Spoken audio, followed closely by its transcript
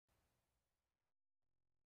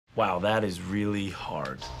Wow, that is really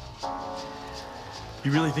hard.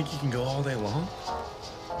 You really think you can go all day long?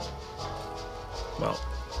 Well,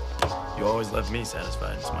 you always left me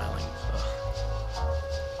satisfied and smiling.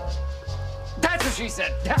 That's what she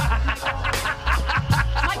said.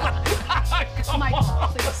 Michael,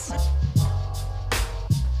 please.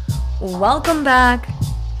 Welcome back.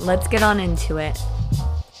 Let's get on into it.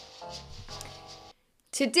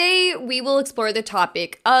 Today, we will explore the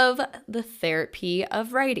topic of the therapy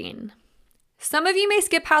of writing. Some of you may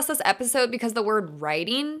skip past this episode because the word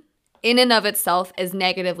writing, in and of itself, is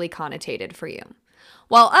negatively connotated for you,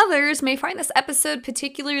 while others may find this episode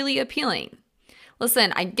particularly appealing.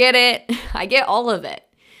 Listen, I get it. I get all of it.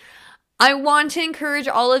 I want to encourage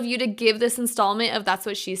all of you to give this installment of That's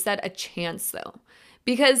What She Said a chance, though.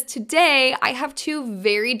 Because today, I have two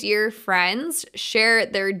very dear friends share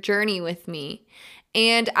their journey with me.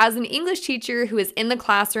 And as an English teacher who is in the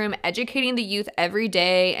classroom educating the youth every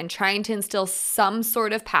day and trying to instill some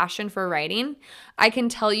sort of passion for writing, I can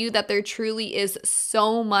tell you that there truly is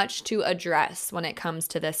so much to address when it comes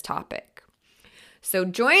to this topic. So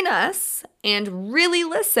join us and really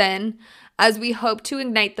listen as we hope to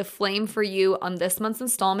ignite the flame for you on this month's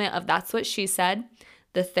installment of That's What She Said,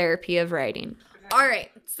 the therapy of writing. All right,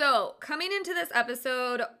 so coming into this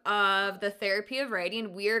episode of the therapy of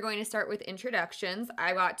writing, we are going to start with introductions.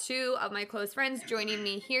 I got two of my close friends joining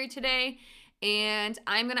me here today, and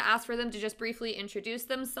I'm going to ask for them to just briefly introduce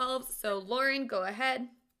themselves. So Lauren, go ahead.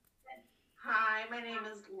 Hi, my name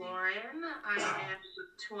is Lauren. I am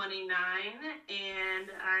 29 and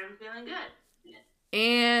I'm feeling good.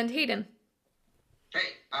 And Hayden. Hey,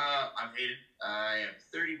 I'm Hayden. I am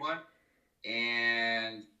 31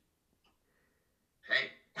 and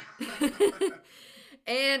hey.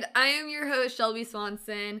 And I am your host, Shelby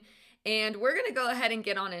Swanson, and we're going to go ahead and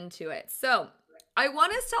get on into it. So I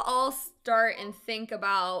want us to all start and think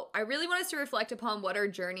about, I really want us to reflect upon what our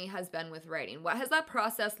journey has been with writing. What has that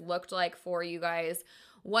process looked like for you guys?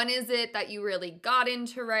 When is it that you really got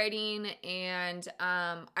into writing? And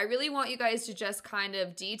I really want you guys to just kind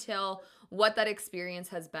of detail what that experience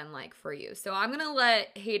has been like for you. So I'm going to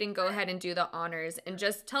let Hayden go ahead and do the honors and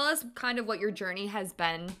just tell us kind of what your journey has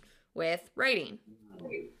been with writing.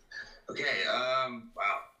 Okay,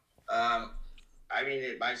 wow. I mean,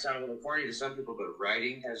 it might sound a little corny to some people, but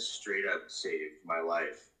writing has straight up saved my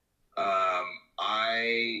life.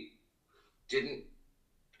 I didn't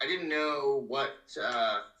know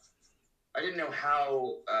I didn't know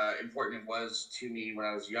how important it was to me when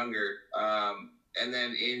I was younger. And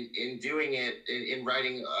then in doing it, in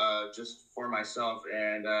writing just for myself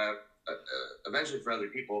and eventually for other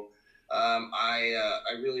people,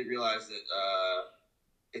 I really realized that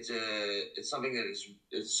it's something that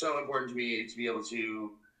it's so important to me to be able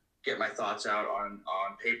to get my thoughts out on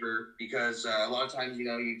paper, because a lot of times, you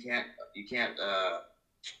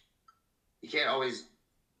can't always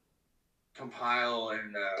compile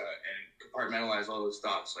and compartmentalize all those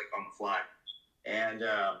thoughts like on the fly, and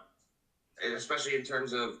especially in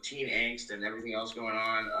terms of teen angst and everything else going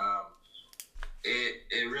on.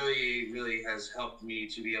 It really has helped me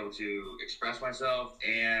to be able to express myself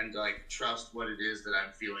and like trust what it is that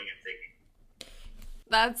I'm feeling and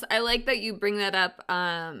thinking. I like that you bring that up.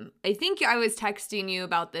 I think I was texting you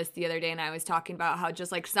about this the other day, and I was talking about how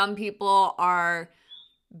just like some people are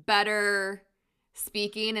better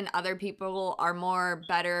speaking and other people are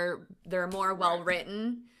they're more well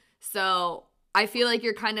written. So I feel like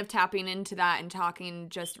you're kind of tapping into that and talking,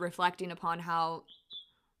 just reflecting upon how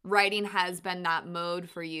writing has been that mode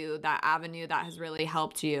for you, that avenue that has really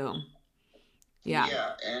helped you. Yeah.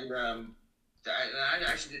 Yeah, and I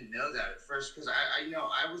actually didn't know that at first, because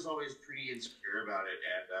I was always pretty insecure about it,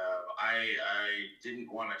 and I didn't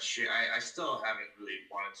want to share. I still haven't really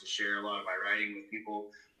wanted to share a lot of my writing with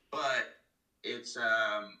people, but it's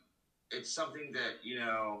something that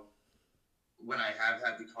when I have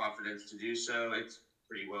had the confidence to do so, it's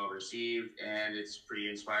pretty well received and it's pretty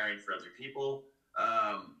inspiring for other people.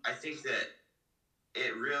 I think that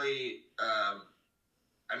it really,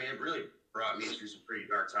 it really brought me through some pretty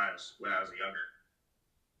dark times when I was younger.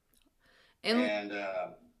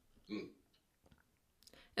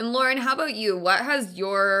 And Lauren, how about you? What has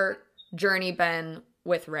your journey been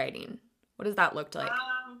with writing? What does that look like?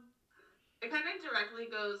 It kind of directly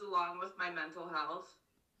goes along with my mental health.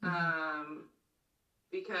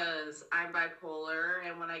 Because I'm bipolar,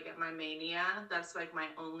 and when I get my mania, that's like my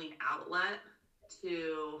only outlet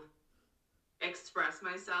to express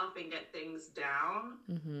myself and get things down.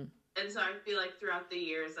 And so I feel like throughout the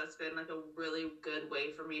years, that's been like a really good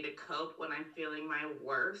way for me to cope when I'm feeling my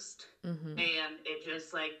worst. And it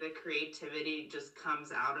just like the creativity just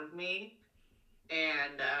comes out of me.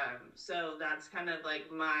 And so that's kind of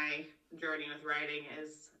like my journey with writing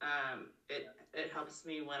is it helps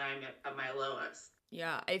me when I'm at my lowest.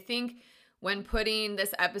 Yeah, I think when putting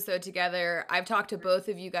this episode together, I've talked to both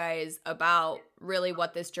of you guys about really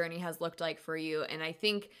what this journey has looked like for you. And I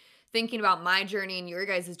think thinking about my journey and your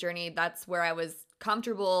guys' journey, that's where I was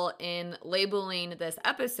comfortable in labeling this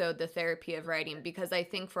episode the therapy of writing, because I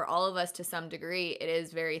think for all of us to some degree, it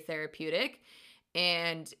is very therapeutic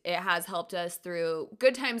and it has helped us through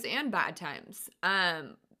good times and bad times.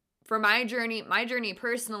 For my journey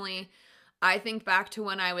personally, I think back to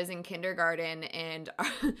when I was in kindergarten and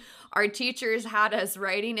our teachers had us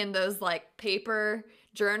writing in those like paper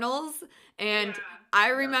journals. And I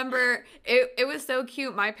remember it was so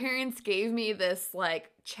cute. My parents gave me this like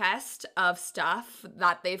chest of stuff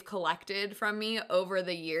that they've collected from me over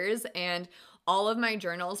the years. And all of my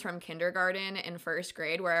journals from kindergarten and first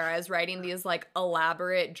grade where I was writing these like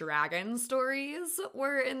elaborate dragon stories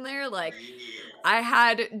were in there. Like I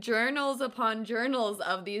had journals upon journals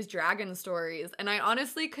of these dragon stories. And I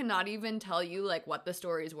honestly could not even tell you like what the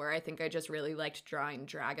stories were. I think I just really liked drawing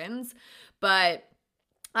dragons. But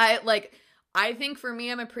I think for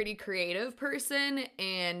me, I'm a pretty creative person,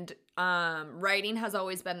 and writing has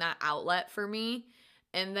always been that outlet for me.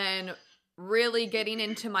 And then really getting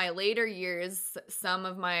into my later years, some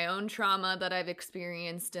of my own trauma that I've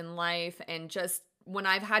experienced in life, and just when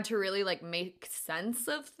I've had to really like make sense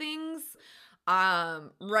of things,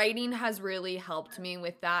 writing has really helped me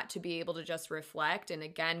with that, to be able to just reflect. And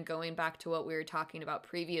again, going back to what we were talking about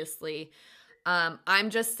previously, I'm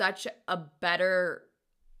just such a better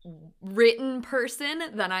written person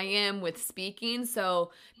than I am with speaking. So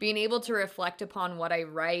being able to reflect upon what I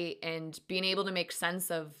write and being able to make sense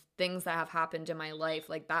of things that have happened in my life,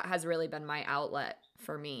 like that has really been my outlet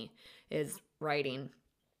for me, is writing.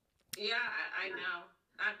 Yeah, I know.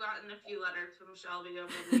 I've gotten a few letters from Shelby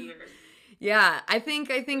over the years. Yeah, I think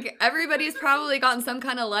everybody's probably gotten some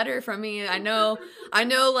kind of letter from me. I know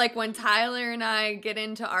like when Tyler and I get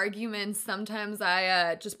into arguments, sometimes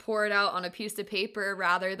I just pour it out on a piece of paper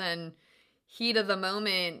rather than heat of the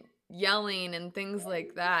moment yelling and things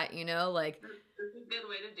like that, you know, like It's a good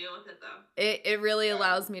way to deal with it though. it really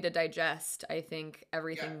allows me to digest, I think,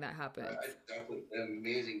 everything that happens. Definitely an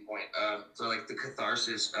amazing point. So like the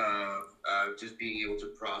catharsis of just being able to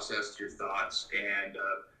process your thoughts, and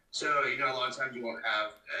so you know a lot of times you won't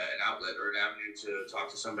have an outlet or an avenue to talk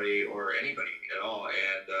to somebody or anybody at all,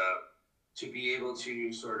 and to be able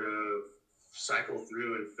to sort of cycle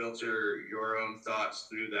through and filter your own thoughts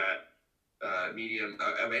through that medium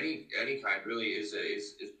of any kind really is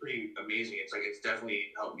pretty amazing. It's definitely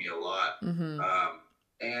helped me a lot. Mm-hmm.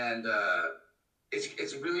 And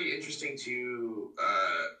it's really interesting to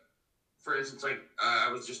for instance, like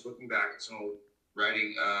I was just looking back at some old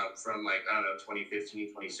writing from like, I don't know, 2015,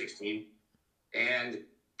 2016, and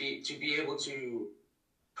to be able to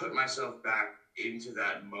put myself back into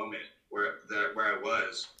that moment where I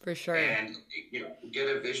was, For sure. and you know,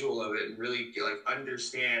 get a visual of it and really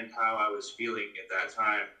understand how I was feeling at that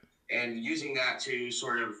time, and using that to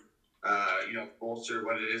sort of bolster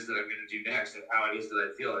what it is that I'm going to do next and how it is that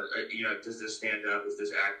I feel. Does this stand up? Is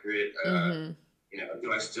this accurate? Mm-hmm.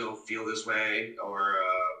 Do I still feel this way, or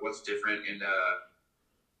what's different? And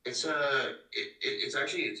it's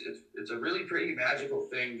actually a really pretty magical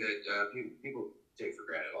thing that people take for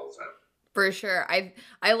granted all the time. For sure.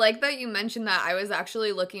 I like that you mentioned that. I was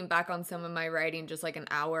actually looking back on some of my writing just like an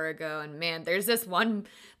hour ago, and man, there's this one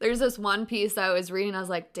piece I was reading. I was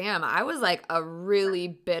like, damn, I was like a really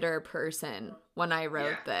bitter person when I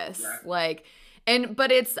wrote this. Exactly.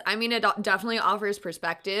 But it definitely offers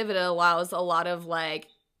perspective. It allows a lot of like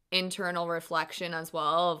internal reflection as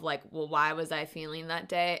well of like, well, why was I feeling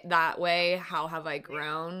that way? How have I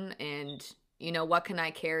grown? And what can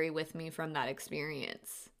I carry with me from that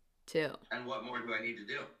experience too? And what more do I need to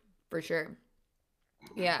do? For sure.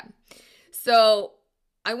 Yeah. So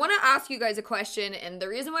I want to ask you guys a question, and the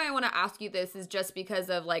reason why I want to ask you this is just because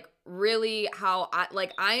of like really how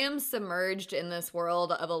I am submerged in this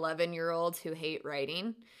world of 11-year-olds who hate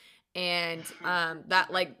writing. And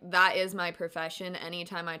that is my profession.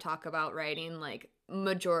 Anytime I talk about writing, like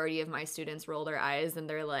majority of my students roll their eyes and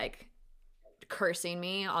they're like cursing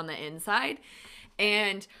me on the inside.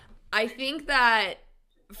 And I think that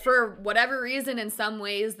for whatever reason, in some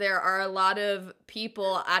ways, there are a lot of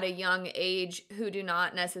people at a young age who do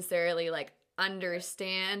not necessarily like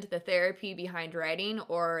understand the therapy behind writing,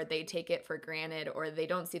 or they take it for granted, or they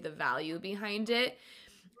don't see the value behind it.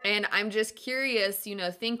 And I'm just curious,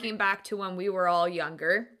 thinking back to when we were all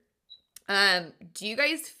younger, Do you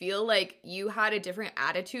guys feel like you had a different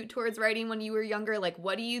attitude towards writing when you were younger? Like,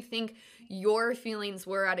 what do you think your feelings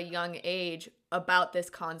were at a young age about this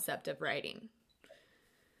concept of writing?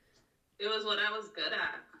 It was what I was good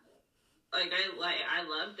at. I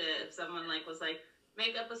loved it. If someone was like,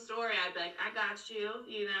 make up a story, I'd be like, I got you.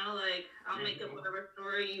 I'll make up whatever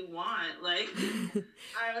story you want.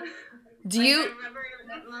 Do you? I remember in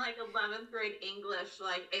 11th grade English,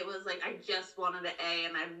 it was I just wanted an A,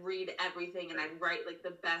 and I'd read everything, and I'd write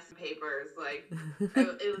the best papers.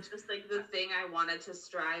 It was just the thing I wanted to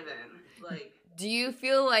strive in. Do you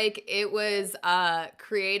feel like it was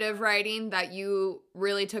creative writing that you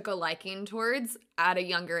really took a liking towards at a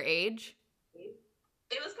younger age?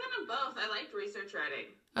 It was kind of both. I liked research writing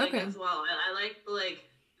as well. I liked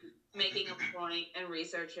making a point and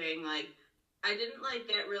researching. I didn't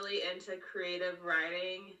get really into creative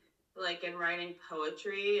writing, and writing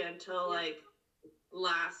poetry until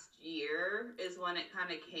last year is when it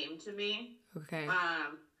kind of came to me. Okay.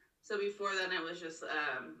 So before then it was just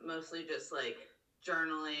mostly just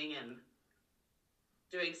journaling and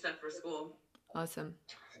doing stuff for school. Awesome.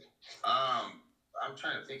 I'm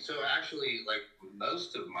trying to think. So actually,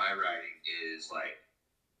 most of my writing is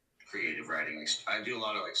creative writing. I do a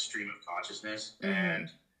lot of stream of consciousness, and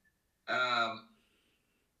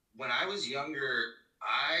when I was younger,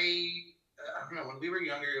 I don't know. When we were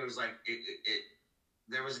younger, it was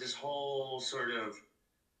there was this whole sort of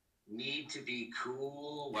need to be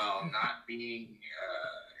cool while not being,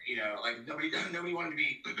 nobody wanted to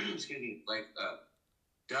be, excuse me,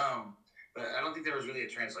 dumb. But I don't think there was really a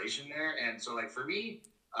translation there. And so, for me,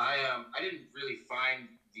 I didn't really find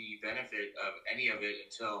the benefit of any of it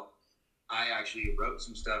until I actually wrote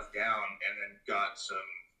some stuff down and then got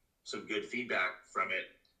some good feedback from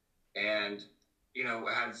it. And,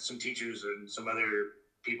 I had some teachers and some other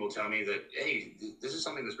people tell me that, hey, this is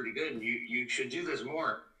something that's pretty good, and you should do this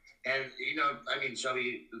more. And,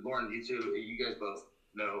 Shelby, Lauren, you too, you guys both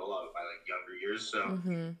know a lot of my younger years, so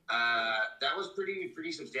that was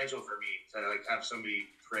pretty substantial for me to have somebody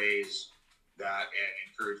praise that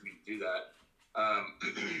and encourage me to do that.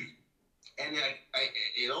 And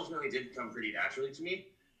it ultimately did come pretty naturally to me,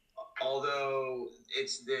 although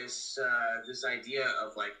it's this idea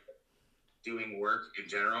of doing work in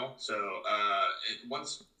general. So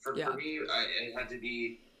for me, it had to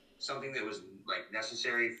be something that was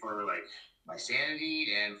necessary for my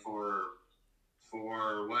sanity and for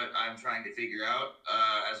what I'm trying to figure out,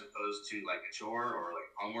 as opposed to a chore or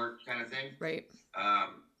homework kind of thing. Right.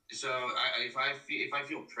 So if I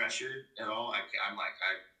feel pressured at all, I'm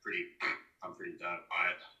pretty done on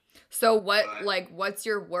it. So what's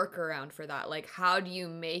your workaround for that? How do you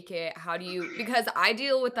make it? Because I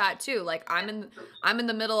deal with that too. I'm in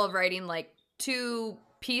the middle of writing 2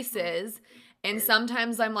 pieces, and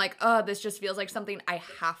sometimes I'm oh, this just feels like something I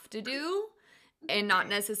have to do, and not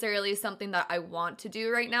necessarily something that I want to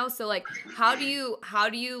do right now. So how do you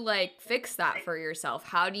fix that for yourself?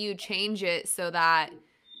 How do you change it so that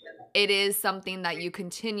it is something that you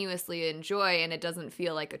continuously enjoy and it doesn't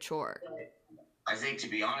feel like a chore? I think, to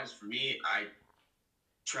be honest, for me, I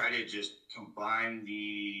try to just combine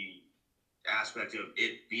the aspect of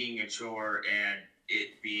it being a chore and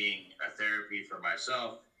it being a therapy for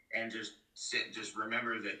myself, and just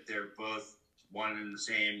remember that they're both one and the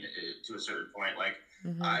same to a certain point. What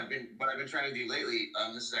I've been trying to do lately,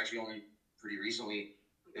 this is actually only pretty recently,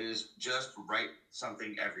 is just write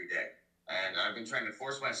something every day. And I've been trying to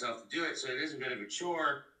force myself to do it, so it is a bit of a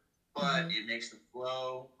chore, but it makes the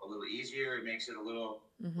flow a little easier. It makes it a little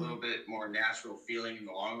bit more natural feeling in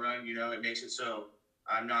the long run. It makes it so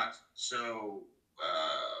I'm not so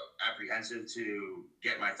apprehensive to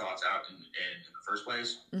get my thoughts out in the first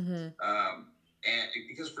place. And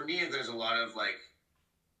because for me, there's a lot of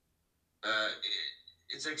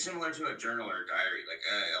it's similar to a journal or a diary.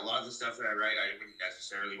 A lot of the stuff that I write, I wouldn't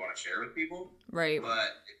necessarily want to share with people. Right.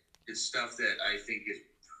 But it's stuff that I think is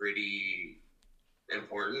pretty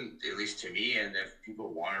important, at least to me. And if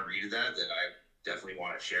people want to read that, then I definitely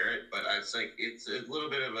want to share it. But it's a little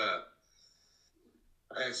bit of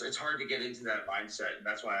it's hard to get into that mindset, and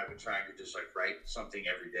that's why I've been trying to just write something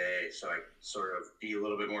every day, so I sort of be a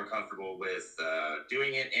little bit more comfortable with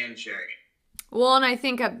doing it and sharing it. Well, and I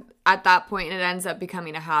think at that point it ends up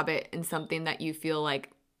becoming a habit and something that you feel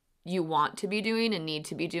like you want to be doing and need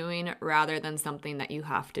to be doing, rather than something that you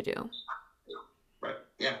have to do. Right.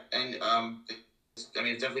 Yeah, and it's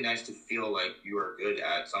definitely nice to feel like you are good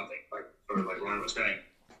at something, sort of like Lauren was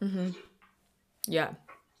saying. Yeah.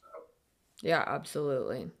 Yeah,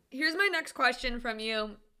 absolutely. Here's my next question from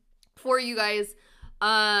you for you guys.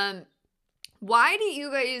 Why do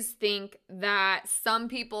you guys think that some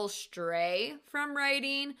people stray from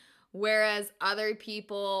writing, whereas other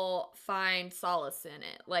people find solace in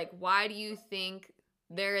it? Like, why do you think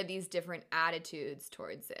there are these different attitudes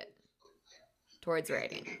towards it, towards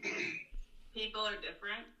writing? People are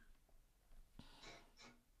different.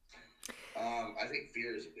 I think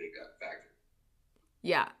fear is a big factor.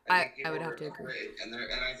 Yeah, I I would have are to agree. afraid, and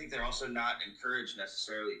I think they're also not encouraged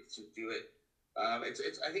necessarily to do it.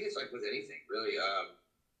 It's I think it's like with anything really.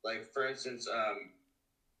 Like for instance,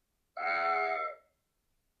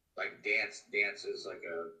 like dance is like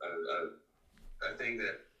a thing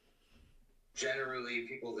that generally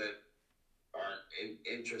people that aren't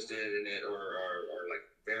interested in it or are like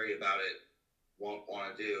very about it won't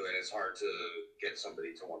want to do, and it's hard to get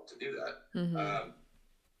somebody to want to do that. Mm-hmm.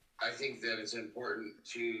 I think that it's important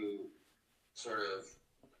to sort of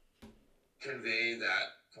convey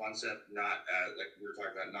that concept not as, like we were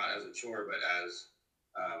talking about, not as a chore, but as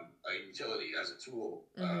a utility, as a tool,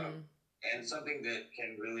 and something that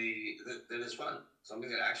can really, that is fun, something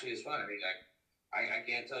that actually is fun. I mean, like, I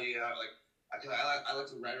can't tell you how, like, I like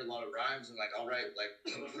to write a lot of rhymes, and like I'll write like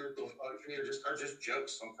lyrical poetry or just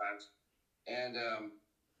jokes sometimes, and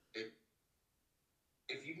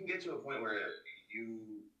if you can get to a point where you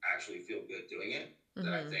actually feel good doing it,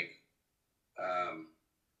 then I think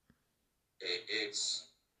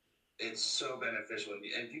it's so beneficial,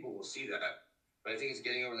 and people will see that. But I think it's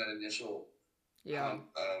getting over that initial hump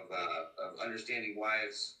of understanding why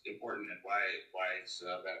it's important and why it's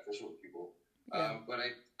beneficial to people. But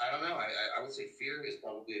I don't know. I would say fear is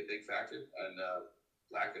probably a big factor, and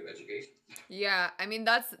lack of education. Yeah, I mean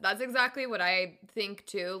that's exactly what I think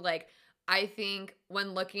too. Like, I think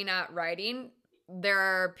when looking at writing, there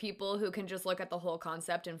are people who can just look at the whole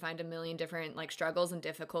concept and find a million different like struggles and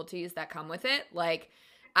difficulties that come with it. Like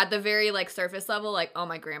at the very like surface level, like, oh,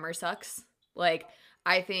 my grammar sucks. Like,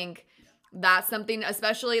 I think that's something,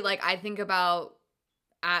 especially like I think about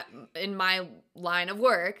in my line of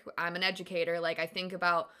work, I'm an educator. Like I think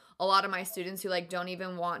about a lot of my students who like don't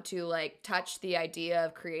even want to like touch the idea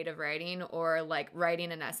of creative writing or like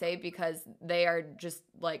writing an essay because they are just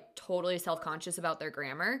like totally self-conscious about their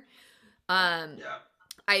grammar.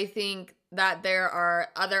 I think that there are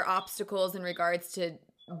other obstacles in regards to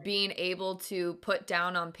being able to put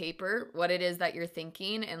down on paper what it is that you're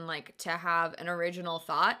thinking and like to have an original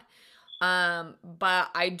thought. But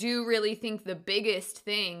I do really think the biggest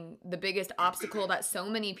obstacle that so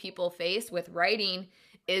many people face with writing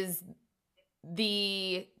is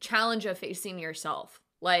the challenge of facing yourself.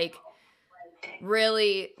 Like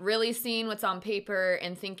really, really seeing what's on paper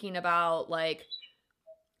and thinking about like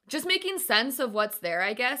just making sense of what's there,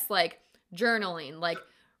 I guess, like journaling, like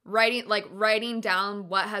writing down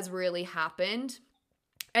what has really happened.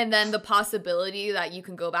 And then the possibility that you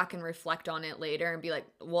can go back and reflect on it later and be like,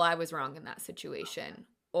 well, I was wrong in that situation.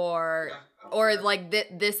 Or like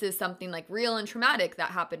this is something like real and traumatic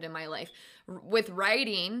that happened in my life. With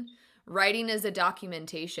writing is a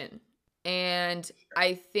documentation. And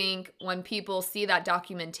I think when people see that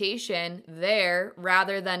documentation there,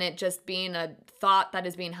 rather than it just being a thought that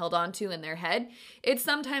is being held onto in their head, it's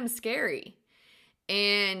sometimes scary.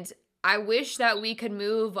 And I wish that we could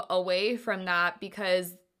move away from that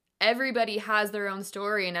because everybody has their own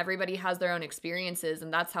story and everybody has their own experiences,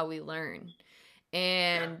 and that's how we learn.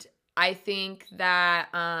 And I think that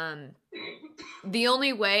the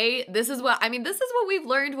only way, this is what we've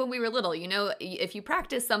learned when we were little. You know, if you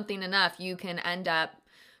practice something enough, you can end up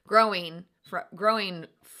growing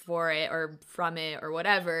for it or from it or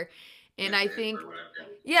whatever. And I think,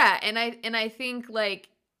 and I think like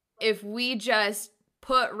if we just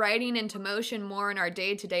put writing into motion more in our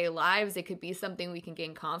day-to-day lives, it could be something we can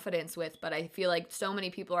gain confidence with. But I feel like so many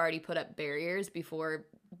people already put up barriers before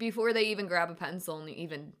they even grab a pencil and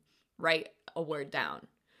even write a word down.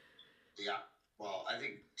 Yeah. Well, I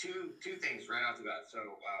think two things right off the bat. So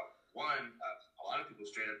one, a lot of people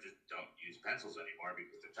straight up just don't use pencils anymore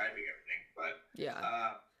because they're typing everything. But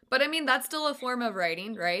but I mean that's still a form of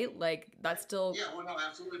writing, right? Like that's still well, no,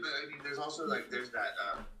 absolutely. But I mean, there's also like there's that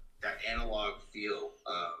analog feel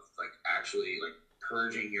of like actually like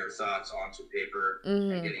purging your thoughts onto paper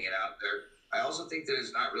and getting it out there. I also think that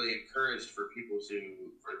it's not really encouraged for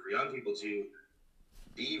young people to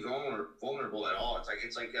be vulnerable at all. It's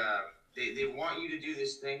like they want you to do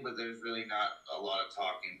this thing, but there's really not a lot of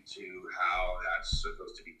talking to how that's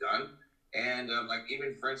supposed to be done. And like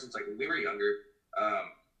even for instance, like when we were younger,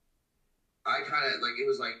 I kind of like it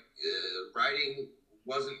was like writing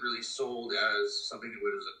wasn't really sold as something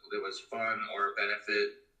that was fun or a benefit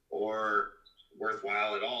or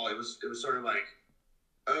worthwhile at all. It was sort of like,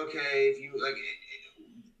 okay, if you like,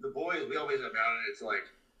 the boys, we always amounted it to like,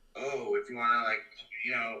 oh, if you want to like,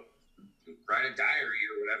 you know, write a diary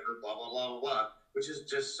or whatever, blah blah blah blah blah, which is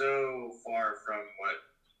just so far from what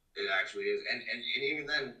it actually is. And even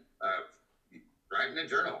then, writing a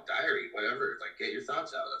journal, diary, whatever, like get your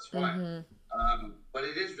thoughts out. That's fine. But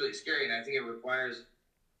it is really scary, and I think it requires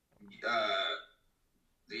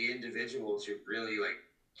the individual to really like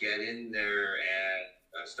get in there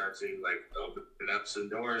and start to like open up some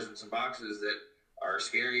doors and some boxes that are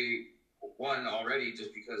scary. One, already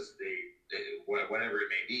just because they whatever it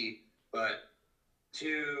may be, but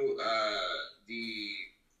two,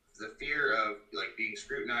 the fear of like being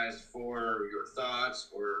scrutinized for your thoughts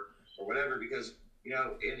or whatever, because you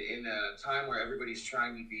know in a time where everybody's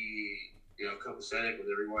trying to be, you know, copacetic with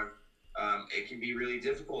everyone, it can be really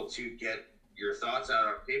difficult to get your thoughts out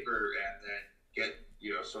on paper and then get,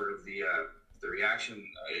 you know, sort of the reaction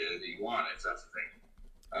that you want, if that's the thing.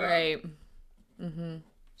 Right. Mm-hmm.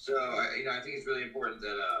 So, you know, I think it's really important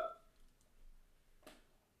that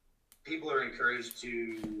people are encouraged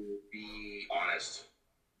to be honest.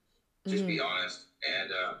 Just be honest.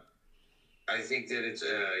 And I think that it's,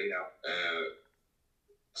 you know,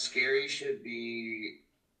 scary should be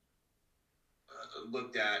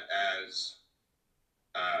looked at as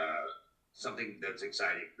something that's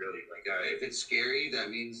exciting, really. Like, if it's scary, that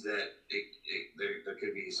means that there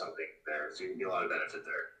could be something there. So you can get a lot of benefit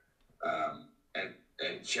there.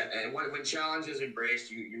 And when challenge is embraced,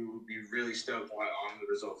 you really stoked on the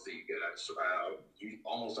results that you get. You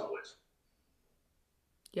almost always.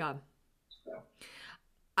 Yeah. So.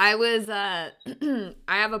 I was I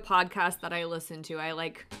have a podcast that I listen to. I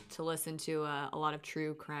like to listen to a lot of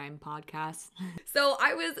true crime podcasts. So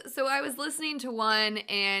I was listening to one,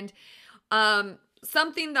 and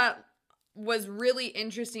something that was really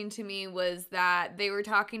interesting to me was that they were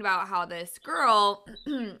talking about how this girl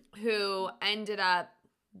who ended up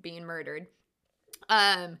being murdered,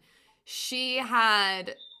 she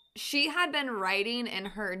had been writing in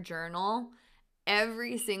her journal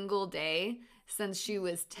every single day since she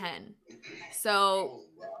was 10. So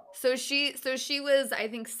she was, I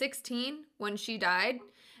think, 16 when she died.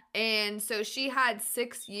 And so she had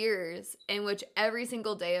 6 years in which every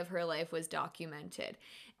single day of her life was documented.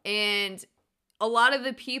 And a lot of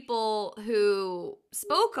the people who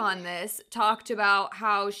spoke on this talked about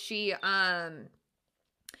how she,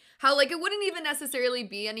 how like it wouldn't even necessarily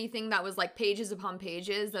be anything that was like pages upon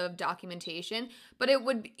pages of documentation, but it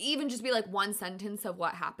would even just be like one sentence of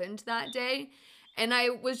what happened that day. And I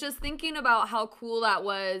was just thinking about how cool that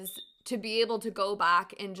was to be able to go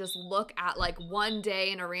back and just look at like one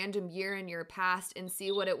day in a random year in your past and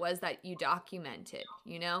see what it was that you documented,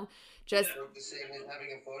 you know? Just the same as having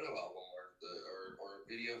a photo album or a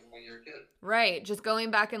video from when you were a kid. Right, just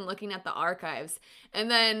going back and looking at the archives.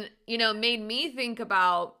 And then, you know, made me think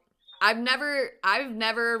about, I've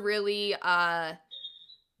never really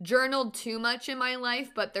journaled too much in my life,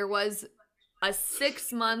 but there was a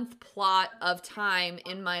 6-month plot of time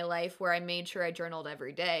in my life where I made sure I journaled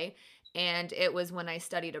every day, and it was when I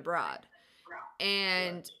studied abroad.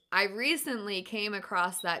 And I recently came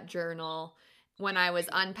across that journal when I was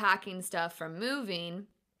unpacking stuff from moving,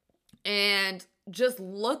 and just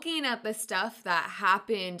looking at the stuff that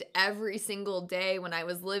happened every single day when I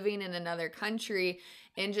was living in another country,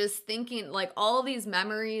 and just thinking like all these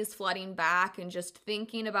memories flooding back, and just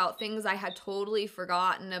thinking about things I had totally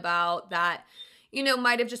forgotten about that, you know,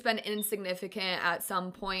 might have just been insignificant at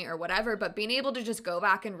some point or whatever, but being able to just go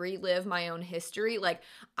back and relive my own history. Like,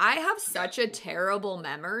 I have such a terrible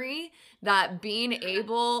memory that being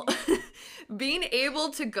able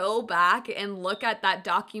to go back and look at that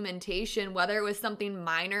documentation, whether it was something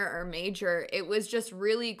minor or major, it was just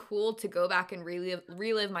really cool to go back and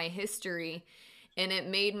relive my history. And it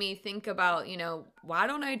made me think about, you know, why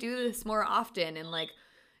don't I do this more often? And like,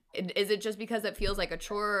 is it just because it feels like a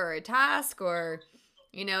chore or a task, or,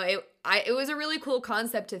 you know, it was a really cool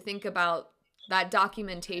concept to think about, that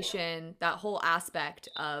documentation, that whole aspect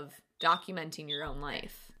of documenting your own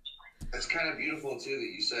life. It's kind of beautiful too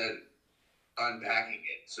that you said unpacking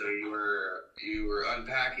it. So you were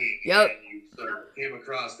unpacking, yep. And you sort of came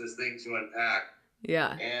across this thing to unpack.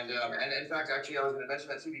 Yeah. And in fact, actually, I was going to mention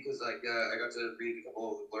that too, because like I got to read a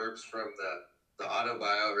couple of the blurbs from the auto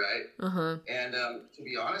bio, right? Uh-huh. And to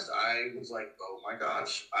be honest, I was like, oh my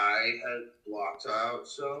gosh, I had blocked out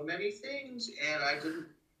so many things, and I didn't,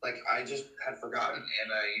 like, I just had forgotten,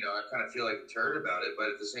 and I kind of feel like a turd about it. But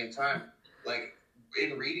at the same time, like,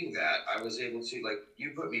 in reading that, I was able to, like,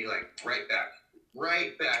 you put me like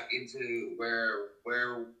right back into where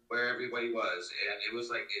everybody was, and it was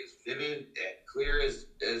like as vivid and clear as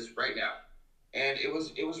right now. And it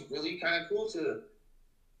was really kind of cool to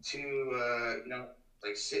to you know,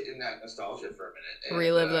 like sit in that nostalgia for a minute and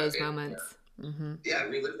Relive those moments. Mm-hmm. Yeah,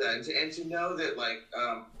 relive that, and to know that, like,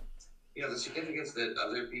 you know, the significance that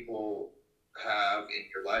other people have in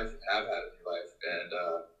your life, have had in your life,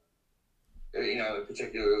 and you know,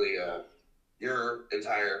 particularly your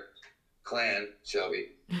entire clan, Shelby.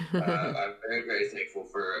 I'm very, very thankful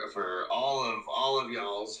for all of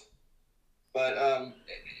y'all's. But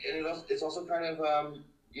it's also kind of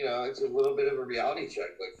you know, it's a little bit of a reality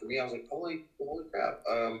check. Like for me, I was like, holy crap.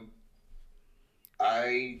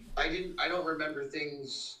 I don't remember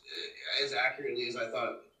things as accurately as I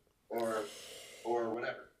thought, or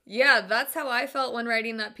whatever. Yeah, that's how I felt when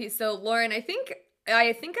writing that piece. So Lauren, I think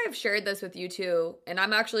I've shared this with you too, and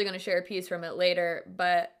I'm actually going to share a piece from it later,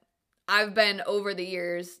 but I've been over the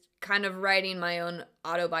years kind of writing my own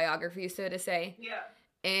autobiography, so to say. Yeah.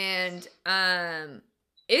 And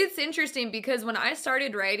it's interesting because when I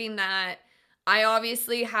started writing that, I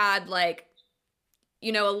obviously had like,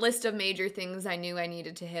 you know, a list of major things I knew I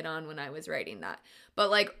needed to hit on when I was writing that. But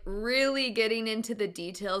like really getting into the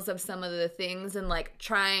details of some of the things and like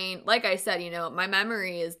trying, like I said, you know, my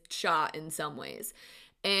memory is shot in some ways.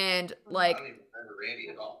 And like, I don't even remember Randy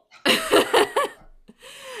at all.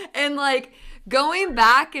 and like going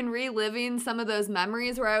back and reliving some of those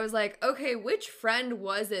memories where I was like, okay, which friend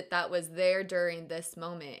was it that was there during this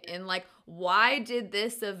moment? And like, why did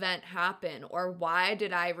this event happen? Or why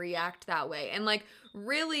did I react that way? And like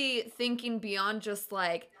really thinking beyond just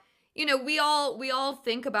like, you know, we all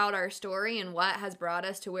think about our story and what has brought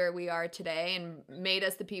us to where we are today and made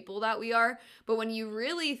us the people that we are. But when you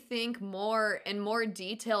really think more and more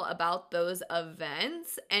detail about those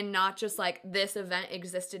events and not just like this event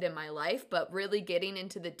existed in my life, but really getting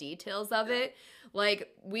into the details of it,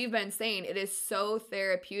 like we've been saying, it is so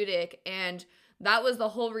therapeutic. And that was the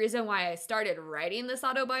whole reason why I started writing this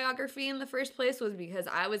autobiography in the first place, was because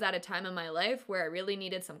I was at a time in my life where I really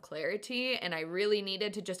needed some clarity and I really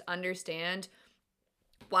needed to just understand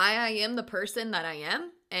why I am the person that I am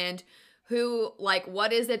and who, like,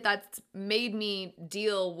 what is it that's made me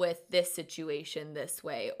deal with this situation this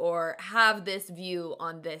way or have this view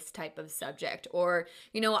on this type of subject. Or,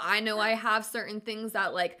 you know I have certain things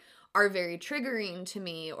that like are very triggering to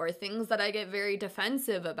me or things that I get very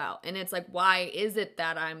defensive about. And it's like, why is it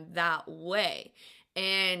that I'm that way?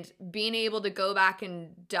 And being able to go back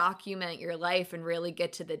and document your life and really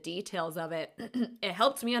get to the details of it, it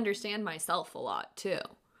helps me understand myself a lot too.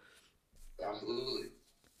 Absolutely.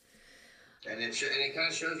 And it kind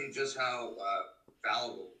of shows you just how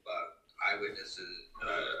fallible eyewitnesses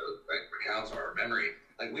recounts our memory.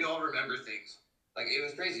 Like we all remember things. Like it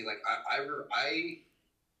was crazy. Like I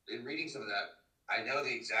in reading some of that, I know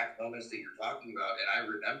the exact moments that you're talking about, and I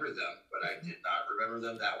remember them, but I did not remember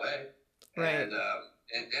them that way. Right.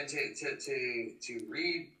 And to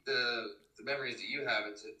read the memories that you have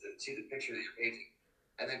and to see the picture that you're painting,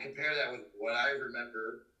 and then compare that with what I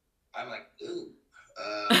remember, I'm like, ooh.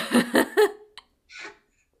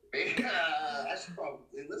 Maybe I should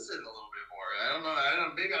probably listen a little bit more. I don't know.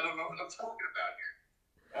 Maybe I don't know what I'm talking about here.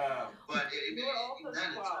 But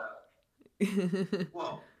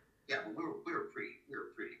well, yeah, but we were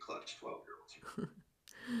pretty clutch 12-year-olds.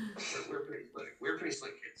 We're pretty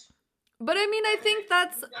slick kids. But I mean, I think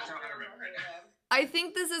that's how I remember it. I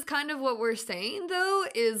think this is kind of what we're saying though,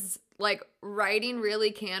 is like writing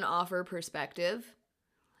really can offer perspective.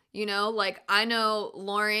 You know, like I know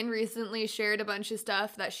Lauren recently shared a bunch of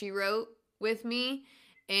stuff that she wrote with me,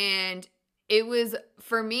 and it was,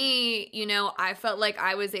 for me, you know, I felt like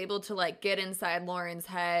I was able to like get inside Lauren's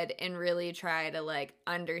head and really try to like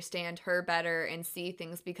understand her better and see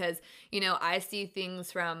things because, you know, I see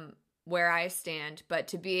things from where I stand, but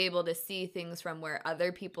to be able to see things from where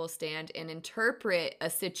other people stand and interpret a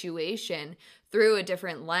situation through a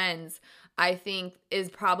different lens, I think is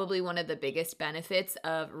probably one of the biggest benefits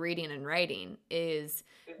of reading and writing is,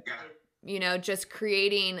 you know, just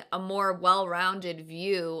creating a more well-rounded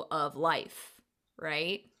view of life,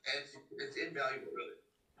 right? It's invaluable, really.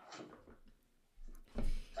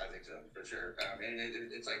 I think so, for sure. And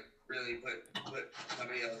it's like really put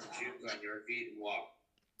somebody else's shoes on your feet and walk.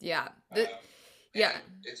 Yeah. Yeah.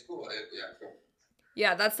 It's cool. Cool.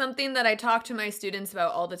 Yeah, that's something that I talk to my students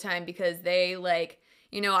about all the time because they like,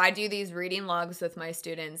 you know, I do these reading logs with my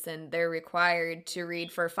students and they're required to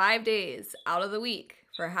read for 5 days out of the week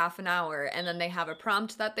for half an hour. And then they have a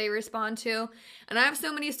prompt that they respond to. And I have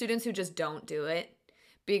so many students who just don't do it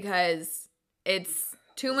because it's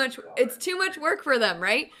too much work for them,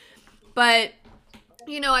 right? But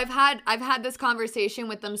you know, I've had this conversation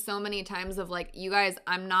with them so many times of like, you guys,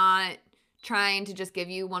 I'm not trying to just give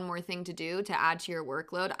you one more thing to do to add to your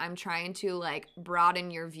workload. I'm trying to like broaden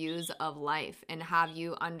your views of life and have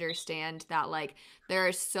you understand that like there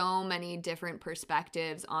are so many different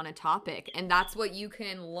perspectives on a topic. And that's what you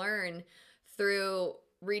can learn through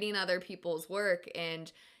reading other people's work.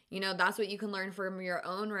 And, you know, that's what you can learn from your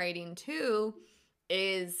own writing too,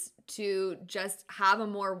 is to just have a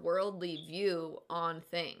more worldly view on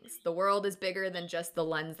things. The world is bigger than just the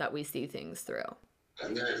lens that we see things through.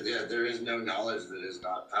 And there is no knowledge that is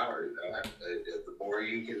not power. You know? The more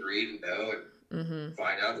you can read and know and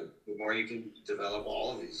find out, the more you can develop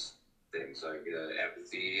all of these things like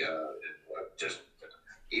empathy, and just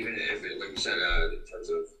even if, like you said, in terms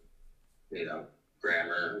of, you know,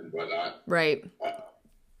 grammar and whatnot. Right.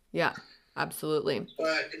 Yeah, absolutely.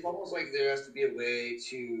 But it's almost like there has to be a way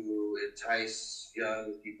to entice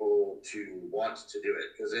young people to want to do it.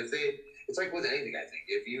 Because it's like with anything, I think.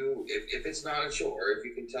 If it's not a chore, if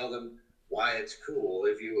you can tell them why it's cool,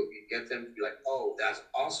 if you get them to be like, oh, that's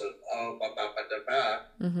awesome, oh, ba, ba, ba, da, ba,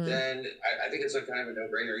 then I think it's like kind of a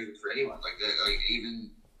no-brainer even for anyone. Like even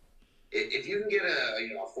if you can get a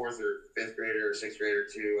fourth or fifth grader or sixth grader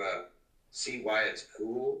to see why it's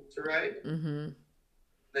cool to write, then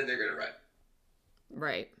they're gonna write.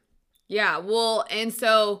 Right. Yeah. Well, and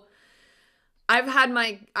so I've had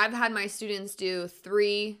my students do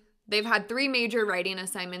they've had 3 major writing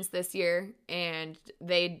assignments this year, and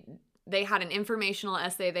they had an informational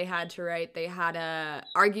essay they had to write, they had a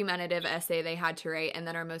argumentative essay they had to write, and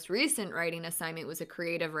then our most recent writing assignment was a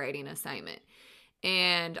creative writing assignment.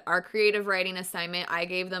 And our creative writing assignment, I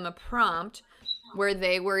gave them a prompt where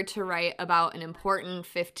they were to write about an important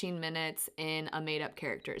 15 minutes in a made-up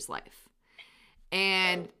character's life.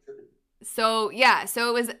 And so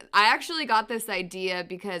it was, I actually got this idea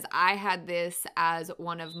because I had this as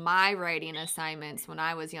one of my writing assignments when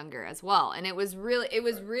I was younger as well. And it was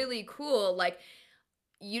really cool. Like,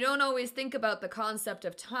 you don't always think about the concept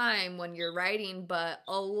of time when you're writing, but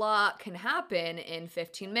a lot can happen in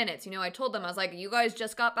 15 minutes. You know, I told them, I was like, you guys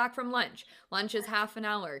just got back from lunch. Lunch is half an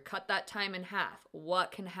hour. Cut that time in half.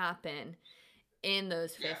 What can happen in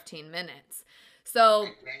those 15 minutes? So,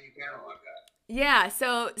 Man, you can't love that. yeah,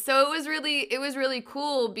 so it was really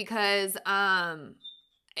cool because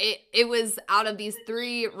it was out of these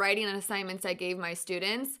 3 writing assignments I gave my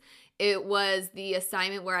students, it was the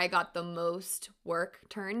assignment where I got the most work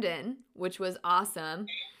turned in, which was awesome.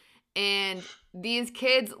 And these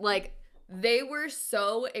kids, like, they were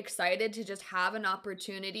so excited to just have an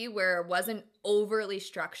opportunity where it wasn't overly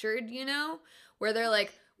structured, you know, where they're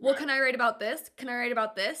like, well, can I write about this? Can I write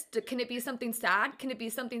about this? Can it be something sad? Can it be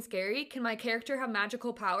something scary? Can my character have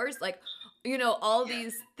magical powers? Like, you know, all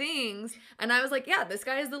these things. And I was like, yeah, the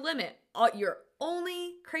sky is the limit. Your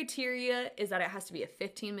only criteria is that it has to be a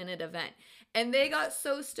 15-minute event. And they got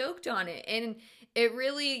so stoked on it. And it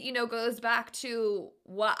really, you know, goes back to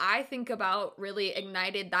what I think about really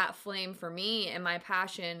ignited that flame for me and my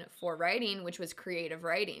passion for writing, which was creative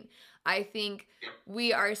writing. I think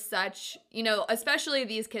we are such, you know, especially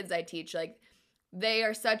these kids I teach, like, they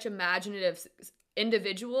are such imaginative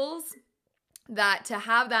individuals that to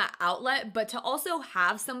have that outlet, but to also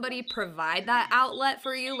have somebody provide that outlet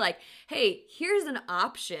for you, like, hey, here's an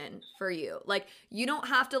option for you. Like, you don't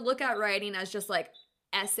have to look at writing as just like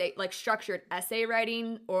essay, like structured essay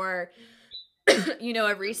writing or, you know,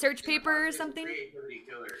 a research paper or something. It's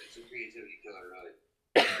a creativity killer,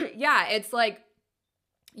 really. Yeah, it's like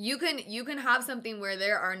you can have something where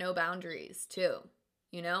there are no boundaries too,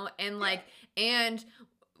 you know, and like, and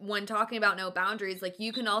when talking about no boundaries, like,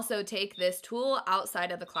 you can also take this tool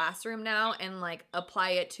outside of the classroom now and like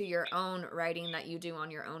apply it to your own writing that you do on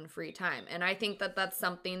your own free time. And I think that that's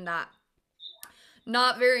something that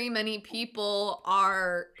not very many people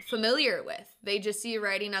are familiar with. They just see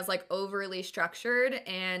writing as like overly structured.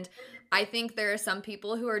 And I think there are some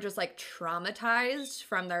people who are just like traumatized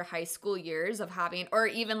from their high school years of having, or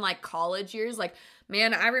even like college years. Like,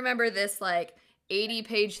 man, I remember this like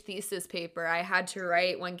 80-page thesis paper I had to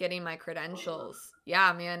write when getting my credentials.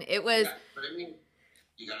 Yeah, man, it was. Yeah, but I mean,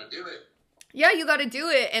 you gotta do it. Yeah, you gotta do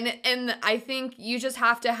it, and I think you just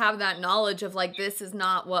have to have that knowledge of like, this is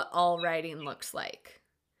not what all writing looks like.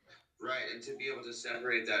 Right, and to be able to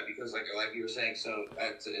separate that, because like you were saying, so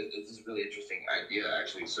it's a really interesting idea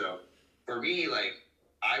actually. So for me, like,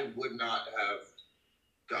 I would not have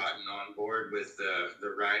gotten on board with the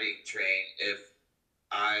writing train if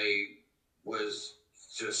I was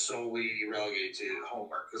just solely relegated to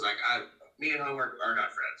homework, because like me and homework are not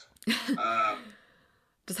friends.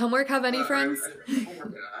 Does homework have any friends? Homework,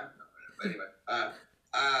 I don't know. Anyway,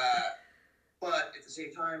 but at the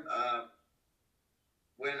same time,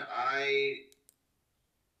 when I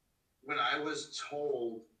when I was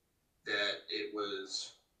told that it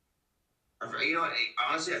was, you know,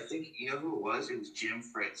 honestly, I think you know who it was. It was Jim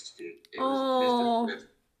Fritz, dude. It was Mr.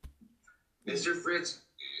 Fritz. Mr. Fritz.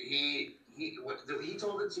 He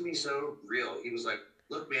told it to me so real. He was like,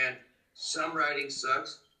 "Look, man, some writing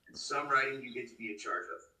sucks, and some writing you get to be in charge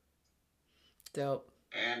of." Dope.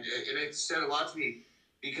 And it said a lot to me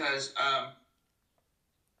because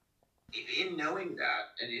in knowing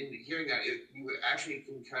that and in hearing that, you actually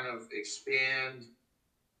can kind of expand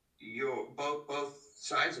your both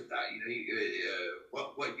sides of that. You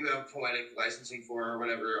know, what you have poetic licensing for or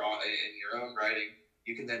whatever in your own writing,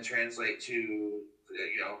 you can then translate to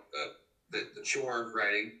the chore of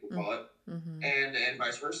writing, we'll call it, and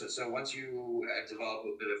vice versa. So once you develop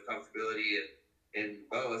a bit of comfortability in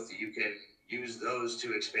both, you can use those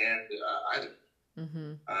to expand either.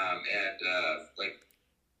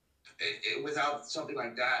 Without something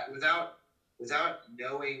like that, without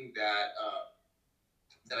knowing that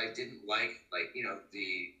that I didn't like you know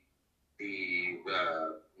the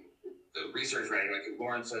research writing, like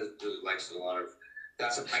Lauren says, likes a lot of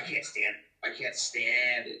that stuff. I can't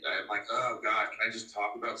stand it. I'm like, oh God, can I just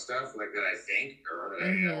talk about stuff like that I think or that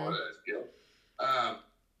what I feel?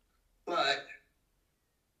 But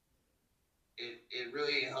it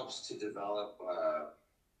really helps to develop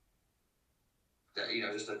that, you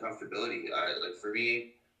know, just a comfortability. Like for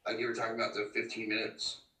me, like you were talking about the 15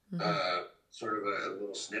 minutes, sort of a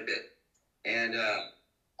little snippet, and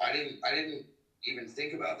I didn't even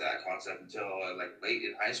think about that concept until like late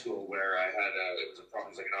in high school, where I had it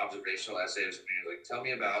was like an observational essay or something. It was like, tell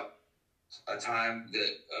me about a time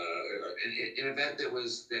that an event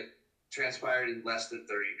that transpired in less than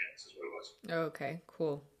 30 minutes is what it was. Okay,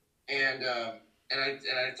 cool. And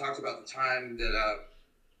I talked about the time that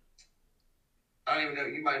I don't even know,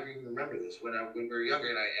 you might even remember this, when we were younger,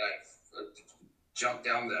 and I jumped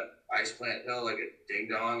down the ice plant hill like a ding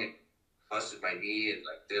dong and busted my knee and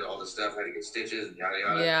like did all this stuff, had to get stitches and yada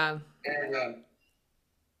yada. Yeah. And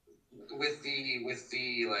with the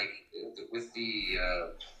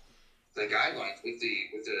guidelines, with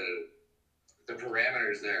the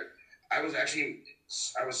parameters there, I had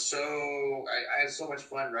so much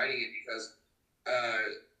fun writing it because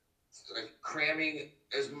like cramming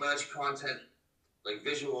as much content, like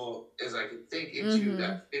visual, as I could think into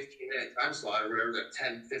that 15-minute time slot or whatever, that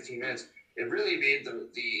 10-15 minutes. It really made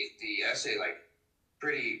the essay like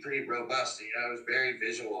pretty robust. You know, it was very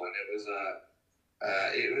visual, and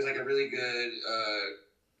it was like a really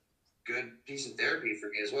good piece of therapy for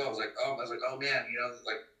me as well. I was like, oh man, you know,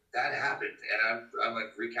 like that happened, and I'm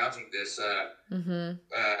like recounting this in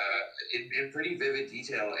pretty vivid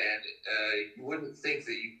detail, and you wouldn't think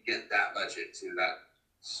that you could get that much into that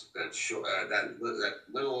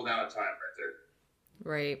little amount of time right there.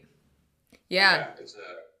 Right. Yeah. It's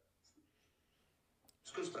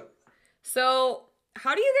good stuff. So,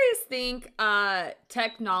 how do you guys think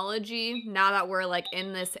technology, now that we're like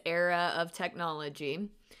in this era of technology,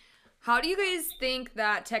 how do you guys think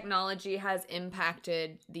that technology has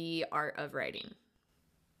impacted the art of writing?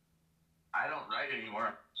 I don't write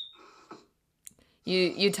anymore.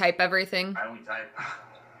 You type everything? I only type.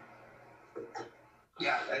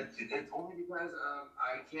 Yeah, it's only because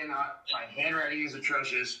I cannot. My handwriting is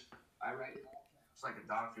atrocious. I write it's like a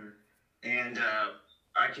doctor, and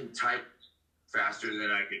I can type faster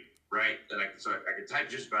than I could write. So I can type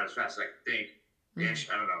just about as fast as I can think. Ish,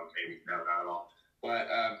 I don't know, maybe no, not at all. But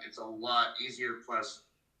it's a lot easier. Plus,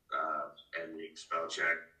 editing, spell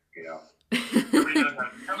check. You know,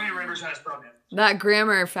 how many Rivers has program? That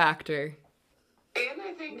grammar factor. And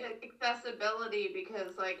I think accessibility,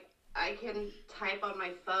 because like I can type on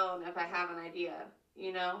my phone if I have an idea,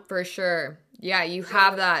 you know? For sure. Yeah, you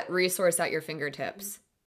have that resource at your fingertips.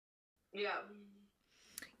 Yeah.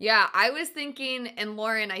 Yeah, I was thinking, and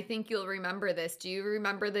Lauren, I think you'll remember this. Do you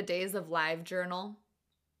remember the days of LiveJournal?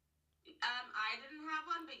 I didn't have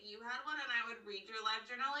one, but you had one, and I would read your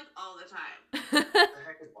LiveJournal like all the time. What the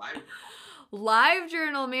heck is LiveJournal?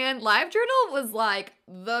 LiveJournal, man. LiveJournal was like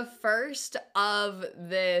the first of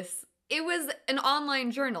this. It was an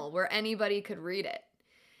online journal where anybody could read it.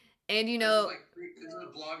 And you know, is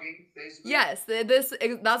it blogging, basically? Yes,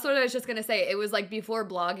 that's what I was just going to say. It was like before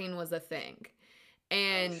blogging was a thing.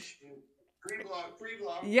 And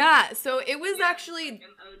pre-blog. Yeah, so it was actually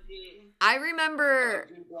I remember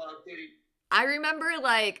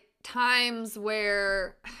like times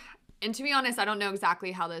where, and to be honest, I don't know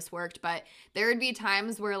exactly how this worked, but there would be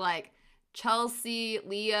times where like Chelsea,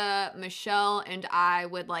 Leah, Michelle, and I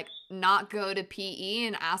would like not go to PE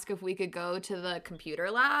and ask if we could go to the computer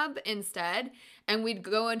lab instead. And we'd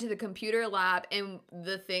go into the computer lab, and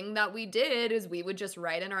the thing that we did is we would just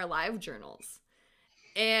write in our live journals.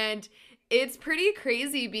 And it's pretty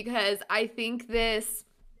crazy because I think this,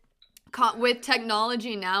 with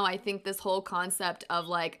technology now, I think this whole concept of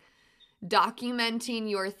like documenting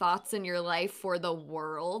your thoughts in your life for the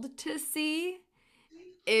world to see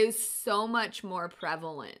is so much more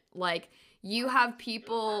prevalent. Like you have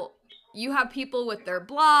people with their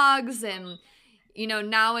blogs, and you know,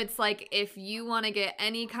 now it's like if you want to get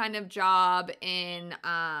any kind of job in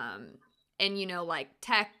you know, like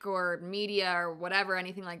tech or media or whatever,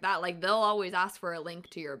 anything like that, like they'll always ask for a link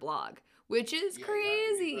to your blog, which is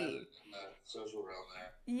crazy. Social realm there.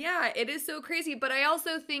 Yeah, it is so crazy. But I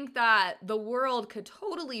also think that the world could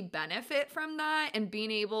totally benefit from that, and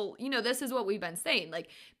being able, you know, this is what we've been saying, like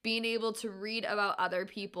being able to read about other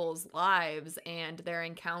people's lives and their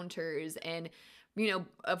encounters, and, you know,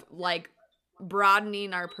 of like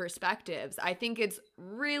broadening our perspectives. I think it's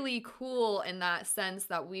really cool in that sense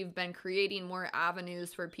that we've been creating more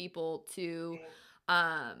avenues for people to,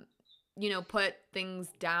 you know, put things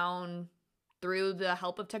down through the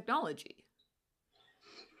help of technology.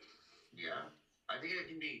 Yeah, I think it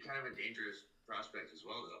can be kind of a dangerous prospect as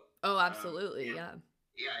well, though. Oh, absolutely, yeah.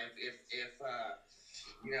 Yeah, if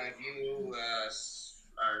you know, if you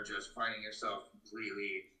are just finding yourself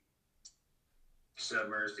completely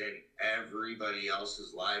submerged in everybody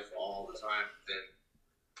else's life all the time, then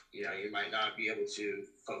you know you might not be able to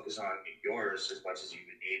focus on yours as much as you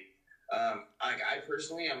would need. I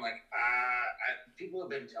personally, I'm like, people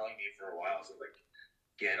have been telling me for a while to like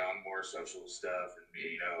get on more social stuff, and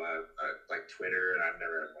you know, like Twitter, and I've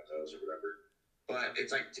never had one of those or whatever. But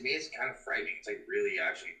it's like, to me, it's kind of frightening. It's like really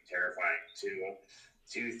actually terrifying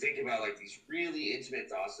to think about like these really intimate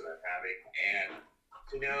thoughts that I'm having, and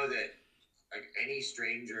to know that like any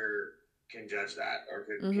stranger can judge that or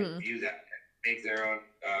can view that and make their own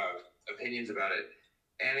opinions about it.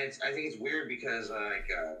 And I think it's weird because like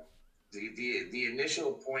the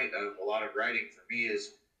initial point of a lot of writing for me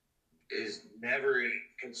is never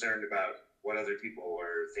only about what other people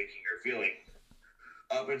are thinking or feeling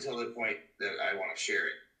up until the point that I want to share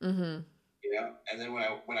it. Mm-hmm. You know, and then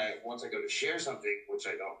once I go to share something, which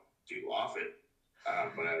I don't do often,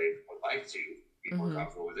 but I would like to be more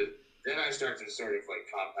comfortable with it, then I start to sort of like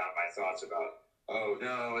compound my thoughts about, oh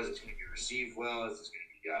no, is this going to be received well? Is this going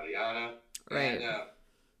to be yada yada? Right. And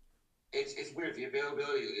it's weird. The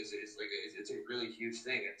availability is like it's a really huge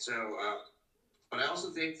thing, and so. But I also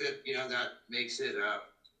think that, you know, that makes it,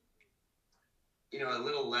 you know, a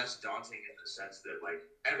little less daunting in the sense that, like,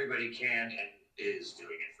 everybody can and is doing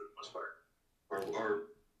it for the most part. Or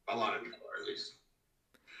a lot of people are, at least.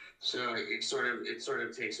 So it sort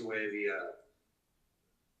of takes away the,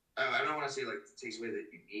 I don't want to say, like, it takes away the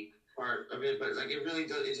unique part of it, but, like, it really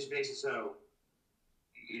does, it just makes it so,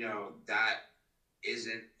 you know, that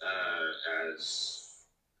isn't as,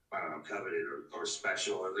 I don't know, coveted or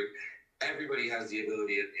special, or, like, everybody has the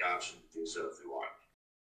ability and the option to do so if they want.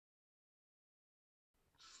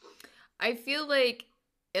 I feel like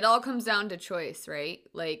it all comes down to choice, right?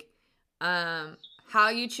 Like, how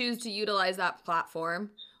you choose to utilize that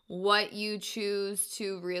platform, what you choose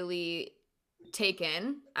to really take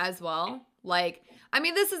in as well. Like, I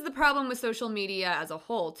mean, this is the problem with social media as a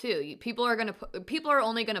whole too. People are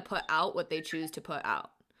only gonna put out what they choose to put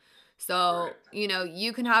out. So, you know,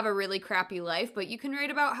 you can have a really crappy life, but you can write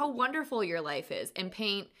about how wonderful your life is and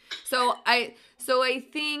paint. So I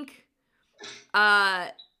think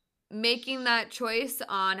making that choice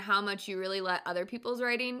on how much you really let other people's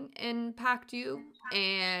writing impact you,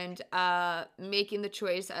 and making the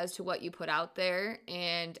choice as to what you put out there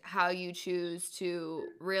and how you choose to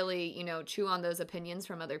really, you know, chew on those opinions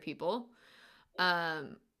from other people.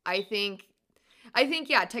 I think,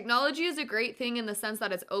 yeah, technology is a great thing in the sense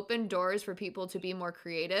that it's opened doors for people to be more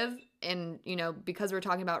creative, and, you know, because we're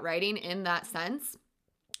talking about writing in that sense.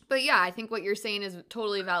 But yeah, I think what you're saying is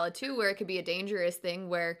totally valid too, where it could be a dangerous thing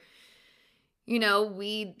where, you know,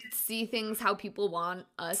 we see things how people want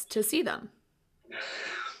us to see them.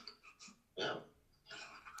 Yeah.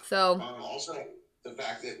 So also the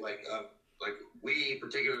fact that like we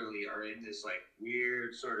particularly are in this like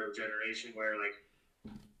weird sort of generation where like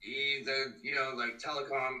you know, like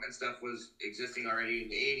telecom and stuff was existing already in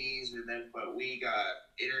the 80s, and then but we got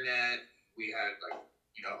internet, we had like,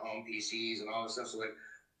 you know, home PCs and all this stuff. So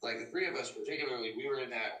like the three of us particularly, we were in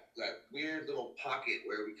that weird little pocket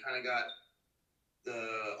where we kind of got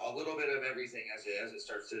a little bit of everything as it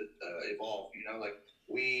starts to evolve. You know, like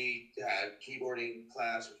we had keyboarding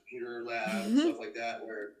class, computer lab, and stuff like that.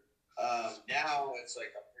 Where now it's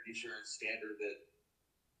like I'm pretty sure it's standard that.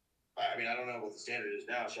 I mean, I don't know what the standard is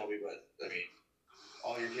now, Shelby, but I mean,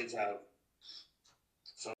 all your kids have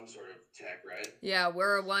some sort of tech, right? Yeah,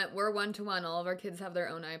 we're one-to-one. All of our kids have their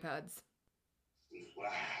own iPads.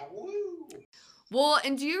 Wow. Woo. Well,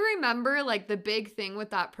 and do you remember like the big thing with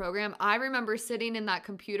that program? I remember sitting in that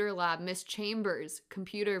computer lab, Miss Chambers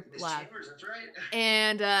computer lab. Chambers, that's right.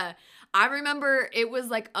 And I remember it was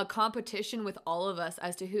like a competition with all of us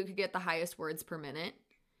as to who could get the highest words per minute.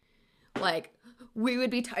 Like, we would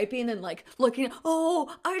be typing and like looking,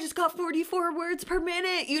 oh, I just got 44 words per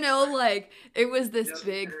minute. You know, like it was this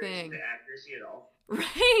big thing. The accuracy at all.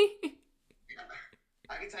 Right?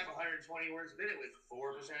 I can type 120 words a minute with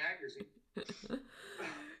 4% accuracy.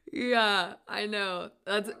 Yeah, I know.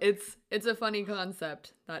 It's a funny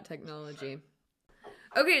concept, that technology.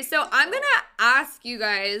 Okay, so I'm going to ask you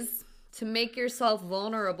guys to make yourself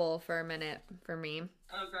vulnerable for a minute for me.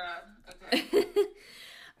 Oh God. Okay.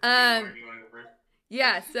 You wanna go first?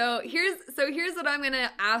 Yeah, so here's what I'm going to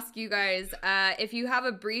ask you guys. If you have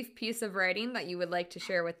a brief piece of writing that you would like to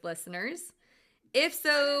share with listeners. If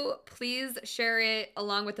so, please share it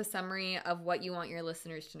along with a summary of what you want your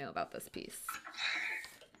listeners to know about this piece.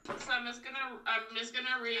 So I'm just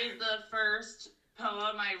gonna read the first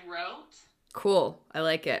poem I wrote Cool. I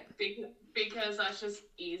like it. because that's just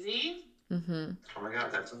easy. Mm-hmm. Oh my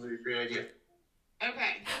God, that sounds like a great idea.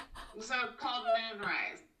 Okay, so it's called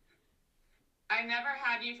Moonrise. I never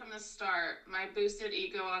had you from the start, my boosted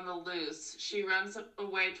ego on the loose. She runs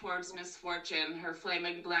away towards misfortune, her flame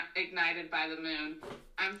ignited by the moon.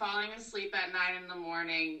 I'm falling asleep at 9 in the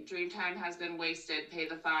morning. Dreamtime has been wasted, pay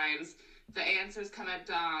the fines. The answers come at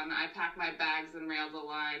dawn. I pack my bags and rail the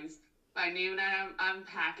lines. By noon, I'm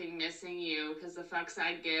unpacking, missing you, because the fucks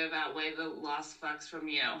I give outweigh the lost fucks from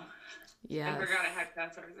you. Yes. I forgot I had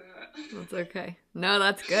that sort of it. That's okay. No,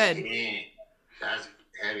 that's good. Yeah, that's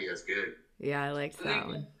heavy, that's good. Yeah, I liked that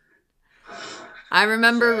one. I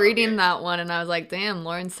remember reading that one and I was like, damn,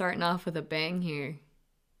 Lauren's starting off with a bang here.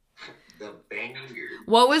 The banger.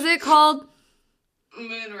 What was it called?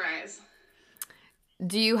 Moonrise.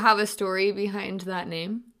 Do you have a story behind that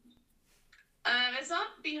name? It's not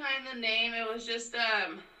behind the name. It was just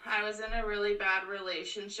I was in a really bad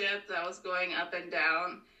relationship that was going up and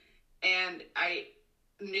down, and I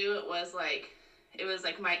knew it was like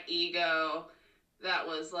my ego that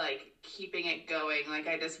was like keeping it going. Like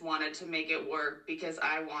I just wanted to make it work because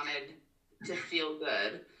I wanted to feel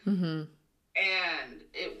good. Mm-hmm. And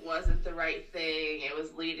it wasn't the right thing. It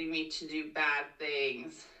was leading me to do bad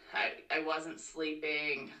things. I wasn't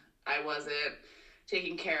sleeping. I wasn't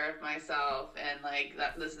taking care of myself, and like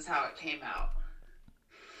that. This is how it came out.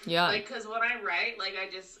 Yeah. Like, cause when I write, like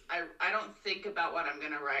I don't think about what I'm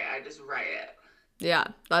gonna write. I just write it. Yeah,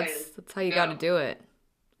 that's how you got to do it.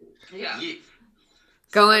 Yeah.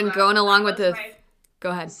 Going along with this. this. Go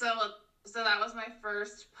ahead. So that was my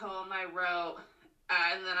first poem I wrote,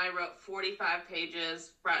 and then I wrote 45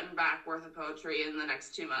 pages front and back worth of poetry in the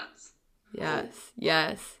next 2 months.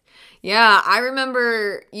 Yes. Yeah, I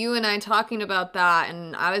remember you and I talking about that,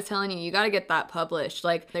 and I was telling you got to get that published.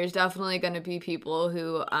 Like, there's definitely going to be people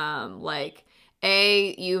who,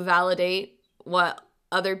 you validate what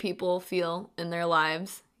other people feel in their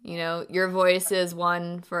lives. You know, your voice is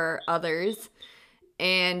one for others.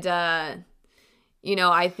 And, I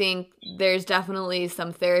think there's definitely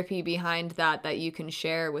some therapy behind that you can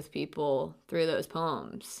share with people through those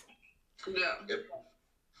poems. Yeah. Yep.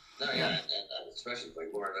 No, yeah, and especially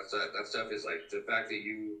like Lauren, that stuff is like the fact that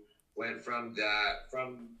you went from that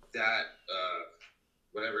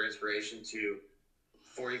whatever inspiration to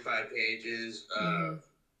 45 pages of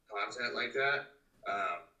content like that.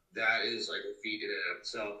 That is like a feat in and of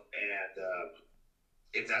itself, and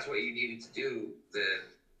if that's what you needed to do, then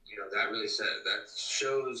that really that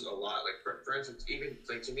shows a lot. Like for instance, even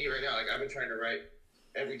like to me right now, like I've been trying to write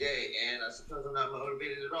every day, and sometimes I'm not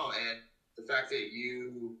motivated at all, and the fact that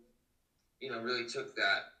you really took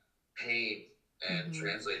that pain and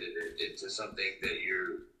translated it into something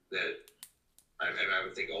that I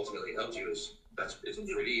would think ultimately helped you it's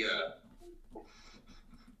pretty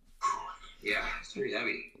it's pretty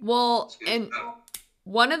heavy. Well, and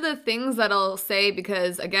one of the things that I'll say,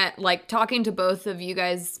 because again, like talking to both of you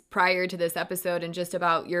guys prior to this episode and just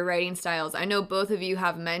about your writing styles, I know both of you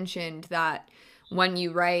have mentioned that when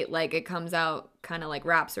you write, like it comes out kind of like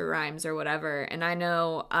raps or rhymes or whatever. And I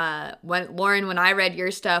know when I read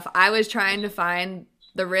your stuff, I was trying to find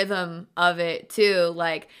the rhythm of it too,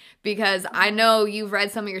 like, because I know you've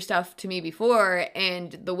read some of your stuff to me before,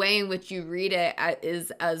 and the way in which you read it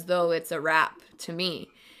is as though it's a rap to me.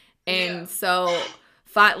 And so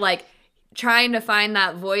like trying to find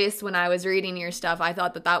that voice when I was reading your stuff, I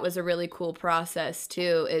thought that was a really cool process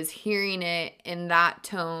too, is hearing it in that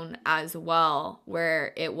tone as well,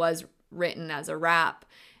 where it was written as a rap,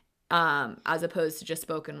 as opposed to just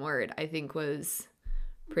spoken word, I think was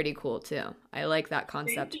pretty cool too. I like that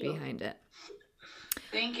concept behind it.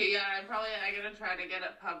 Thank you. Yeah, I'm gonna try to get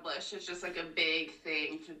it published. It's just like a big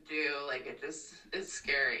thing to do. Like it's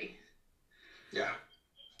scary. Yeah.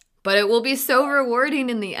 But it will be so rewarding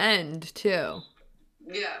in the end too.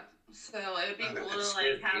 Yeah. So it'd be cool to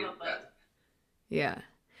like have a book. Yeah.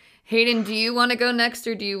 Hayden, do you want to go next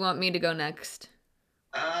or do you want me to go next?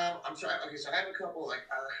 I'm trying. Okay, so I have a couple like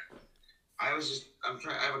I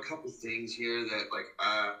have a couple things here that like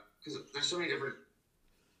because there's so many different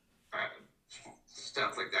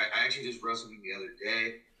stuff like that. I actually just wrote something the other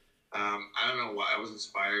day. I don't know why. I was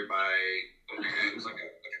inspired by it was like a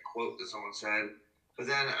quote that someone said. But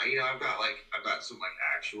then I've got some like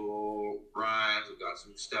actual rhymes. I've got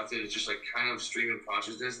some stuff that is just like kind of stream of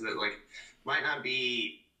consciousness that like might not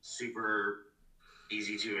be super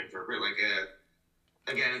easy to interpret. Like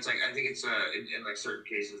again, it's like I think it's in like certain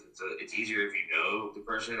cases it's easier if you know the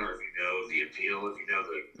person or if you know the appeal, if you know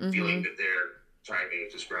the feeling that they're trying to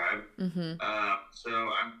describe. So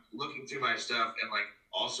I'm looking through my stuff and like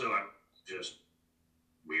also I'm just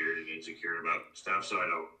weird and insecure about stuff, so I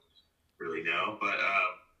don't really know. But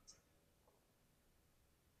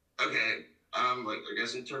okay, like I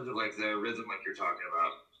guess in terms of like the rhythm, like you're talking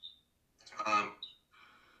about,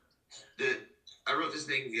 I wrote this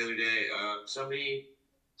thing the other day.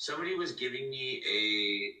 Somebody was giving me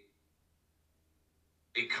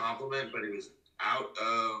a compliment, but it was out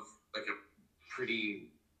of like a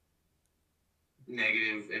pretty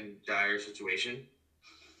negative and dire situation,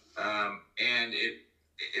 and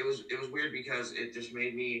it was weird because it just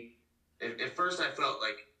made me. At first, I felt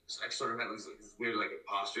like I sort of had this weird like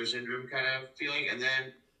imposter syndrome kind of feeling, and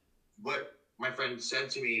then what my friend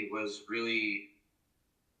said to me was really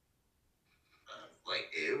like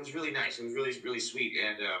it was really nice. It was really really sweet,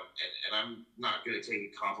 and I'm not good at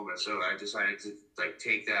taking compliments, so I decided to like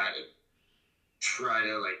take that and try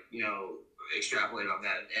to like extrapolate on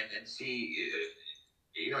that and see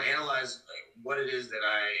analyze what it is that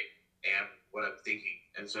I am, what I'm thinking,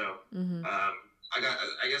 and so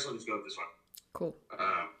I guess I'll just go with this one. Cool.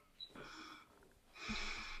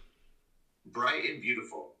 Bright and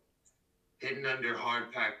beautiful, hidden under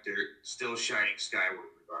hard-packed dirt, still shining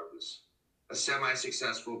skyward regardless. A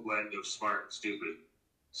semi-successful blend of smart and stupid,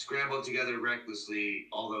 scrambled together recklessly,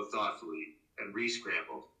 although thoughtfully, and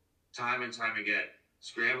re-scrambled, time and time again,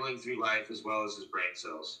 scrambling through life as well as his brain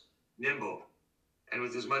cells. Nimble, and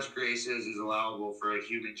with as much grace as is allowable for a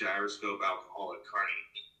human gyroscope alcoholic carny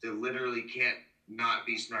that literally can't not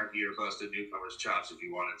be snarky or bust a newcomer's chops if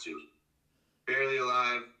you wanted to. Barely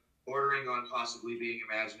alive, bordering on possibly being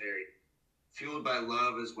imaginary, fueled by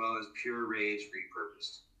love as well as pure rage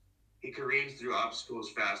repurposed. He careens through obstacles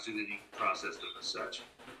faster than he can process them as such,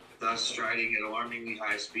 thus striding at alarmingly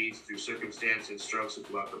high speeds through circumstance and strokes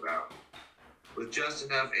of luck about. With just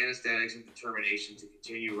enough anesthetics and determination to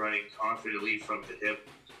continue running confidently from the hip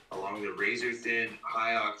along the razor-thin,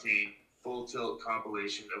 high-octane, full-tilt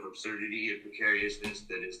compilation of absurdity and precariousness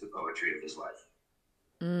that is the poetry of his life.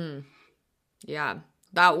 Yeah.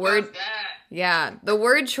 That word. Yeah. The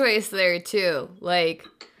word choice there, too. Like,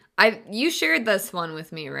 you shared this one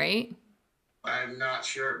with me, right? I'm not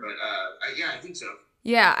sure, but yeah, I think so.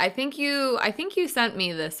 Yeah, I think you sent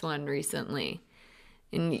me this one recently.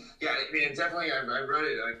 And yeah, I mean, definitely, I wrote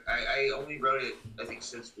it. I only wrote it, I think,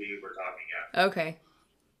 since we were talking. Yeah. Okay.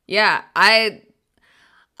 Yeah, I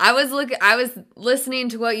was listening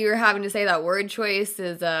to what you were having to say. That word choice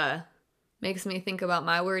makes me think about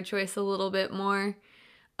my word choice a little bit more.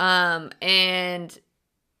 And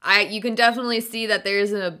you can definitely see that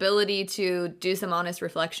there's an ability to do some honest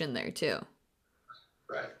reflection there too.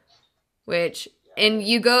 Right. And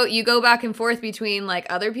you go back and forth between like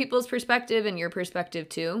other people's perspective and your perspective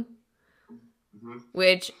too.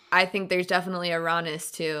 Which I think there's definitely a rawness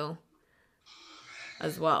to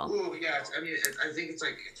as well. Ooh, yeah, I mean, I think it's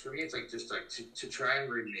like, for me, it's like just like to try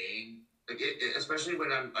and remain, like, especially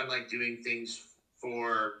when I'm like doing things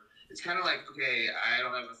for, it's kind of like, okay, I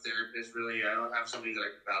don't have a therapist really, I don't have somebody that I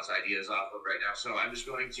can bounce ideas off of right now, so I'm just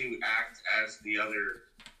going to act as the other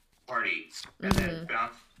party and then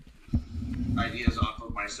bounce ideas off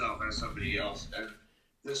of myself as somebody else. And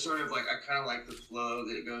there's sort of like, I kind of like the flow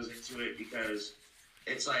that goes into it because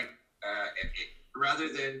it's like,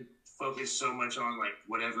 rather than focus so much on like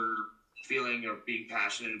whatever feeling or being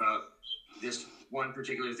passionate about this one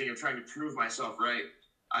particular thing of trying to prove myself right,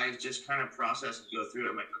 I just kind of process and go through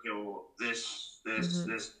it. I'm like, okay, well, this,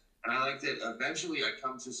 and I like that eventually I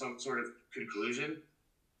come to some sort of conclusion,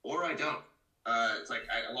 or I don't. It's like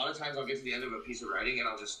a lot of times I'll get to the end of a piece of writing and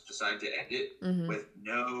I'll just decide to end it with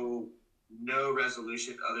no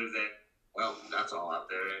resolution other than, well, that's all out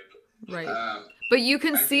there. Right. But you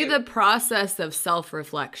can see the process of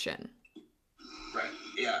self-reflection. Right.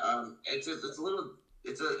 Yeah. It's a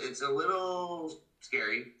little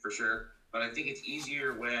scary for sure, but I think it's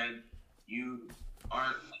easier when you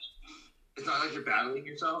aren't. It's not like you're battling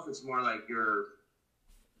yourself. It's more like you're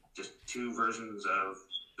just two versions of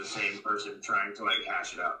the same person trying to like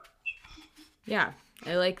hash it out. Yeah,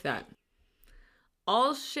 I like that.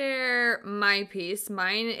 I'll share my piece.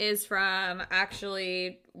 Mine is from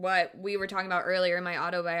actually what we were talking about earlier, my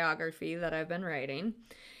autobiography that I've been writing.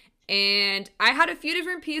 And I had a few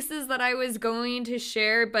different pieces that I was going to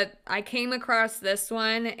share, but I came across this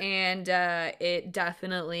one and it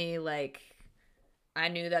definitely, like, I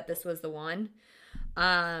knew that this was the one.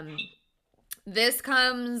 This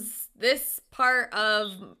part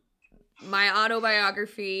of my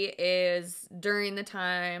autobiography is during the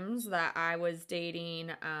times that I was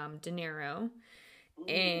dating De Niro,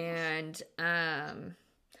 and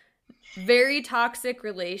very toxic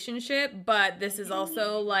relationship, but this is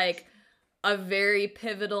also like a very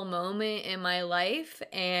pivotal moment in my life,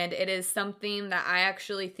 and it is something that I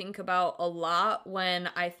actually think about a lot when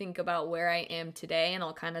I think about where I am today, and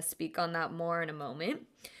I'll kind of speak on that more in a moment.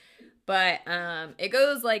 But it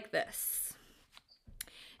goes like this.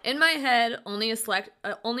 In my head, only a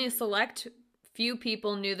select few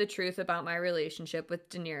people knew the truth about my relationship with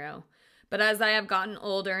De Niro. But as I have gotten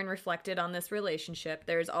older and reflected on this relationship,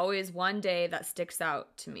 there is always one day that sticks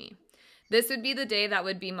out to me. This would be the day that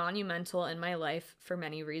would be monumental in my life for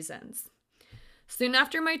many reasons. Soon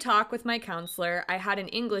after my talk with my counselor, I had an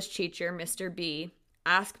English teacher, Mr. B,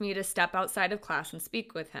 ask me to step outside of class and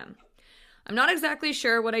speak with him. I'm not exactly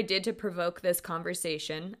sure what I did to provoke this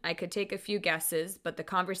conversation. I could take a few guesses, but the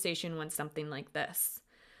conversation went something like this.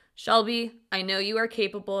 Shelby, I know you are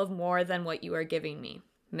capable of more than what you are giving me.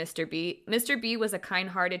 Mr. B was a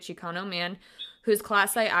kind-hearted Chicano man whose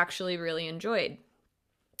class I actually really enjoyed.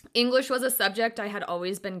 English was a subject I had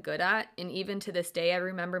always been good at, and even to this day I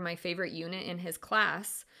remember my favorite unit in his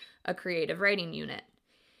class, a creative writing unit.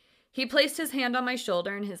 He placed his hand on my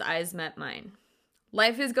shoulder and his eyes met mine.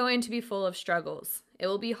 Life is going to be full of struggles. It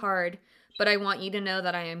will be hard, but I want you to know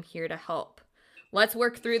that I am here to help. Let's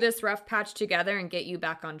work through this rough patch together and get you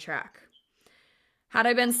back on track. Had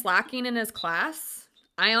I been slacking in his class?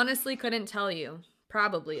 I honestly couldn't tell you.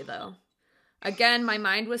 Probably, though. Again, my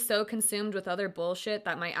mind was so consumed with other bullshit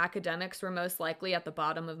that my academics were most likely at the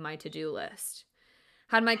bottom of my to-do list.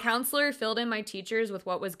 Had my counselor filled in my teachers with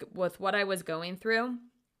what I was going through?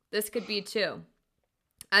 This could be too.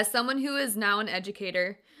 As someone who is now an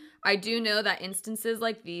educator, I do know that instances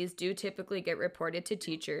like these do typically get reported to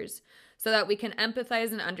teachers so that we can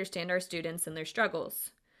empathize and understand our students and their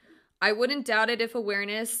struggles. I wouldn't doubt it if I wouldn't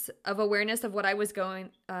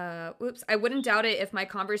doubt it if my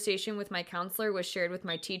conversation with my counselor was shared with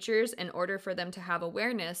my teachers in order for them to have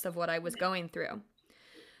awareness of what I was going through.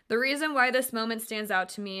 The reason why this moment stands out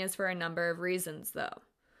to me is for a number of reasons, though.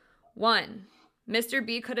 1, Mr.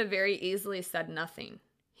 B could have very easily said nothing.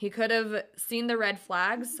 He could have seen the red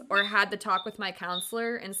flags or had the talk with my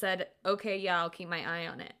counselor and said, okay, yeah, I'll keep my eye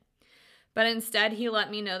on it. But instead, he let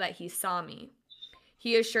me know that he saw me.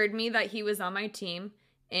 He assured me that he was on my team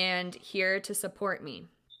and here to support me.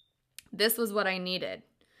 This was what I needed.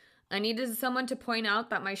 I needed someone to point out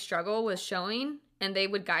that my struggle was showing and they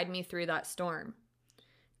would guide me through that storm.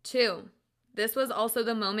 2, this was also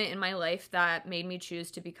the moment in my life that made me choose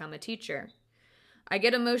to become a teacher. I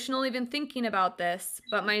get emotional even thinking about this,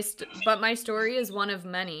 but my story is one of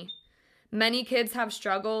many. Many kids have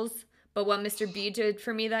struggles, but what Mr. B did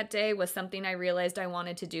for me that day was something I realized I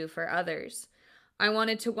wanted to do for others. I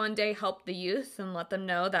wanted to one day help the youth and let them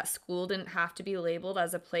know that school didn't have to be labeled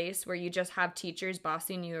as a place where you just have teachers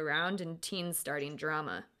bossing you around and teens starting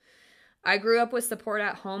drama. I grew up with support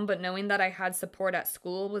at home, but knowing that I had support at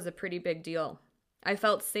school was a pretty big deal. I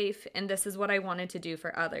felt safe, and this is what I wanted to do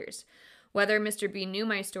for others. Whether Mr. B knew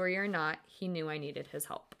my story or not, he knew I needed his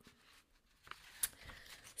help.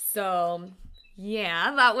 So,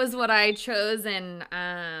 yeah, that was what I chose, and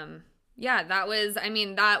that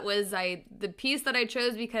was the piece that I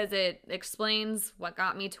chose because it explains what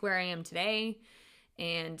got me to where I am today,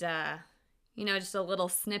 and just a little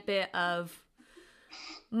snippet of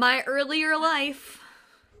my earlier life.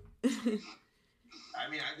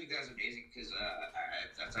 mean, I think that's amazing because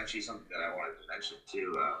that's actually something that I wanted to mention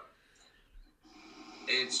too.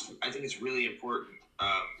 I think it's really important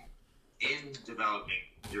in developing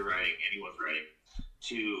your writing, anyone's writing,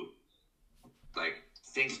 to like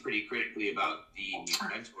think pretty critically about the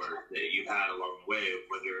mentor that you've had along the way,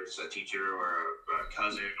 whether it's a teacher or a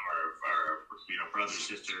cousin or brother,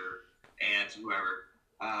 sister, aunt, whoever,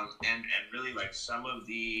 and really like some of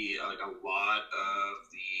the like a lot of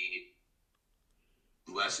the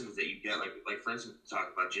lessons that you get, like for instance,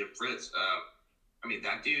 talking about Jim Fritz. I mean,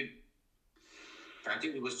 that dude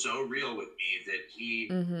was so real with me that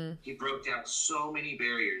he broke down so many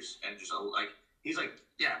barriers and just like he's like,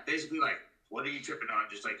 yeah, basically like, what are you tripping on?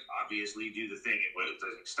 Just like obviously do the thing and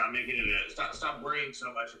like, stop making it stop worrying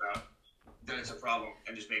so much about that it's a problem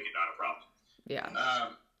and just make it not a problem. Yeah.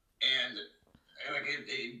 And like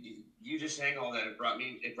you just saying all that, it brought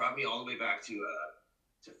me all the way back to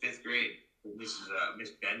 5th grade. Miss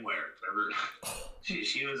Benware, remember?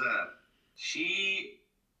 she was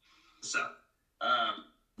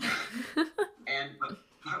and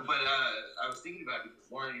but I was thinking about it because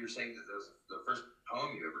Lauren, you were saying that was the first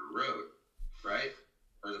poem you ever wrote, right?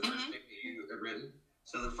 Or the first thing that you had written.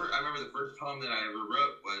 So I remember the first poem that I ever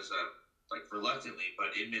wrote was like reluctantly,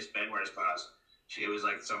 but in Miss Benware's class, it was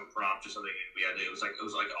like some prompt or something, and it was like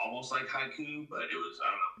almost like haiku, but it was, I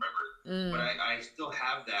don't know, remember. But I still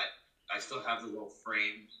have that. I still have the little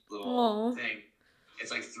frame, thing.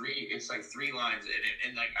 It's like three lines,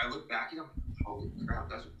 and like I look back and I'm like, holy crap,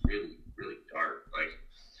 that's really, really dark. Like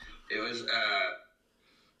it was.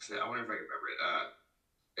 I wonder if I can remember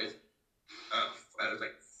it. It was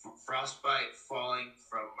like frostbite falling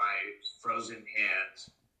from my frozen hands,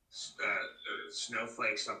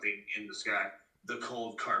 snowflake something in the sky. The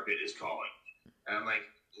cold carpet is calling, and I'm like,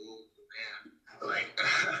 oh man, like.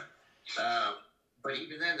 But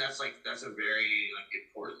even then, that's a very like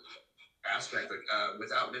important aspect. Like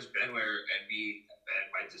without Miss Benware and me and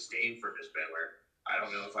my disdain for Miss Benware, I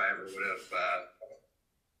don't know if I ever would have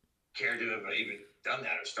cared to have even done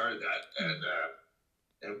that or started that.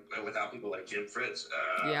 And without people like Jim Fritz,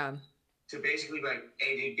 to basically be like,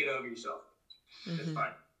 hey dude, get over yourself. It's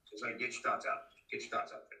fine. Just like get your thoughts out. Get your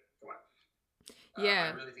thoughts out there. Come on.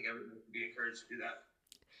 I really think everyone would be encouraged to do that.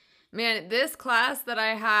 Man, this class that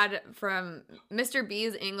I had from Mr.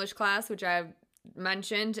 B's English class, which I've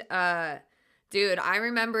mentioned, dude, I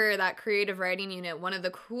remember that creative writing unit. One of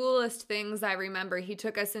the coolest things I remember, he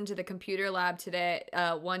took us into the computer lab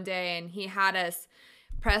one day, and he had us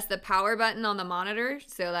press the power button on the monitor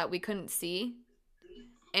so that we couldn't see.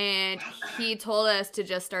 And he told us to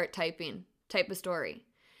just start type a story.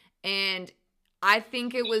 And I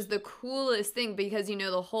think it was the coolest thing because,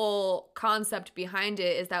 the whole concept behind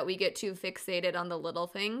it is that we get too fixated on the little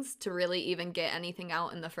things to really even get anything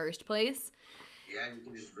out in the first place. Yeah, you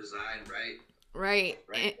can just resign, right? Right.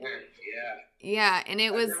 Right there. Yeah. Yeah, and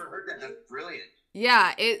I've never heard that. That's brilliant.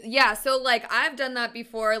 Yeah, so like I've done that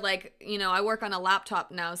before. Like, I work on a laptop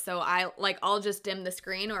now, so I'll just dim the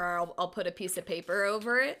screen, or I'll put a piece of paper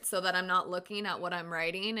over it so that I'm not looking at what I'm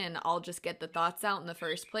writing, and I'll just get the thoughts out in the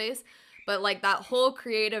first place. But like that whole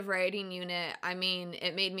creative writing unit, I mean,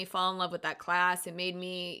 it made me fall in love with that class. It made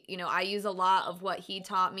me, I use a lot of what he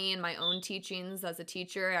taught me in my own teachings as a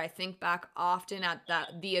teacher. I think back often at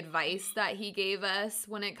the advice that he gave us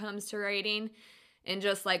when it comes to writing, and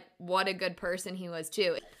just like what a good person he was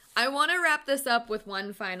too. I want to wrap this up with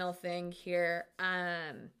one final thing here.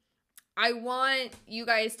 I want you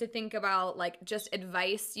guys to think about like just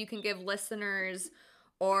advice you can give listeners,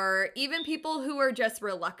 or even people who are just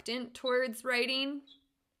reluctant towards writing.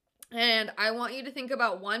 And I want you to think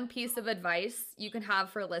about one piece of advice you can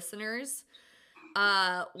have for listeners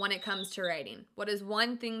when it comes to writing. What is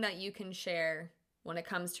one thing that you can share when it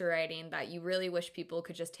comes to writing that you really wish people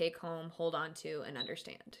could just take home, hold on to, and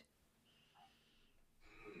understand?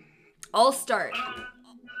 I'll start.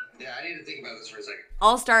 Yeah, I need to think about this for a second.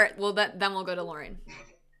 I'll start. Well, then we'll go to Lauren.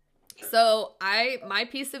 So my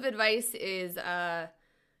piece of advice is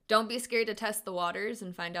don't be scared to test the waters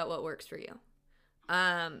and find out what works for you.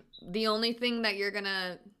 The only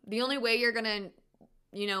way you're gonna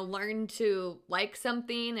learn to like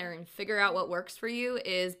something or figure out what works for you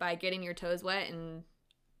is by getting your toes wet in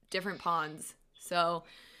different ponds. So,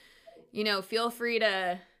 feel free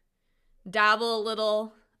to dabble a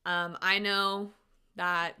little. I know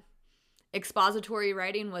that expository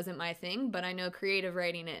writing wasn't my thing, but I know creative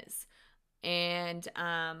writing is. And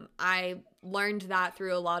I learned that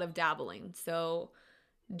through a lot of dabbling. So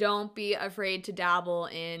don't be afraid to dabble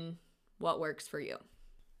in what works for you.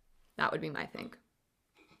 That would be my thing.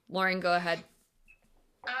 Lauren, go ahead.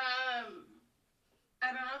 I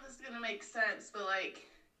don't know if this is gonna make sense, but like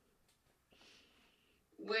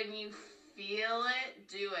when you feel it,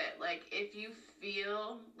 do it. Like if you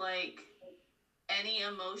feel like any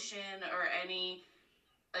emotion or any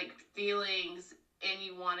like feelings and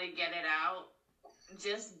you want to get it out,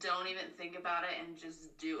 just don't even think about it and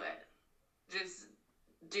just do it. Just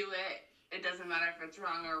do it. It doesn't matter if it's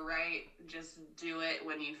wrong or right. Just do it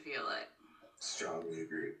when you feel it. Strongly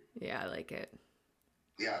agree. Yeah, I like it.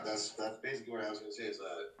 Yeah, that's basically what I was gonna say. Is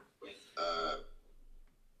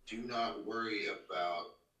do not worry about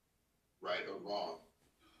right or wrong.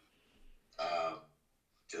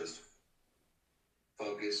 Just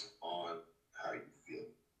focus on how you feel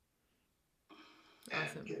and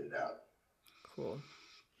Awesome. get it out. Cool.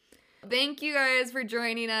 Thank you guys for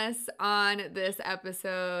joining us on this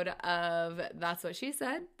episode of That's What She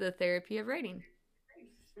Said, the therapy of writing.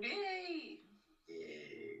 Yay!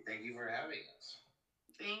 Yay. Thank you for having us.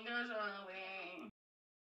 Thank you, Charlie.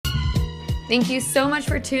 Thank you so much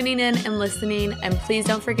for tuning in and listening, and please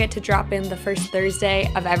don't forget to drop in the first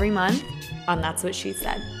Thursday of every month on That's What She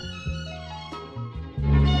Said.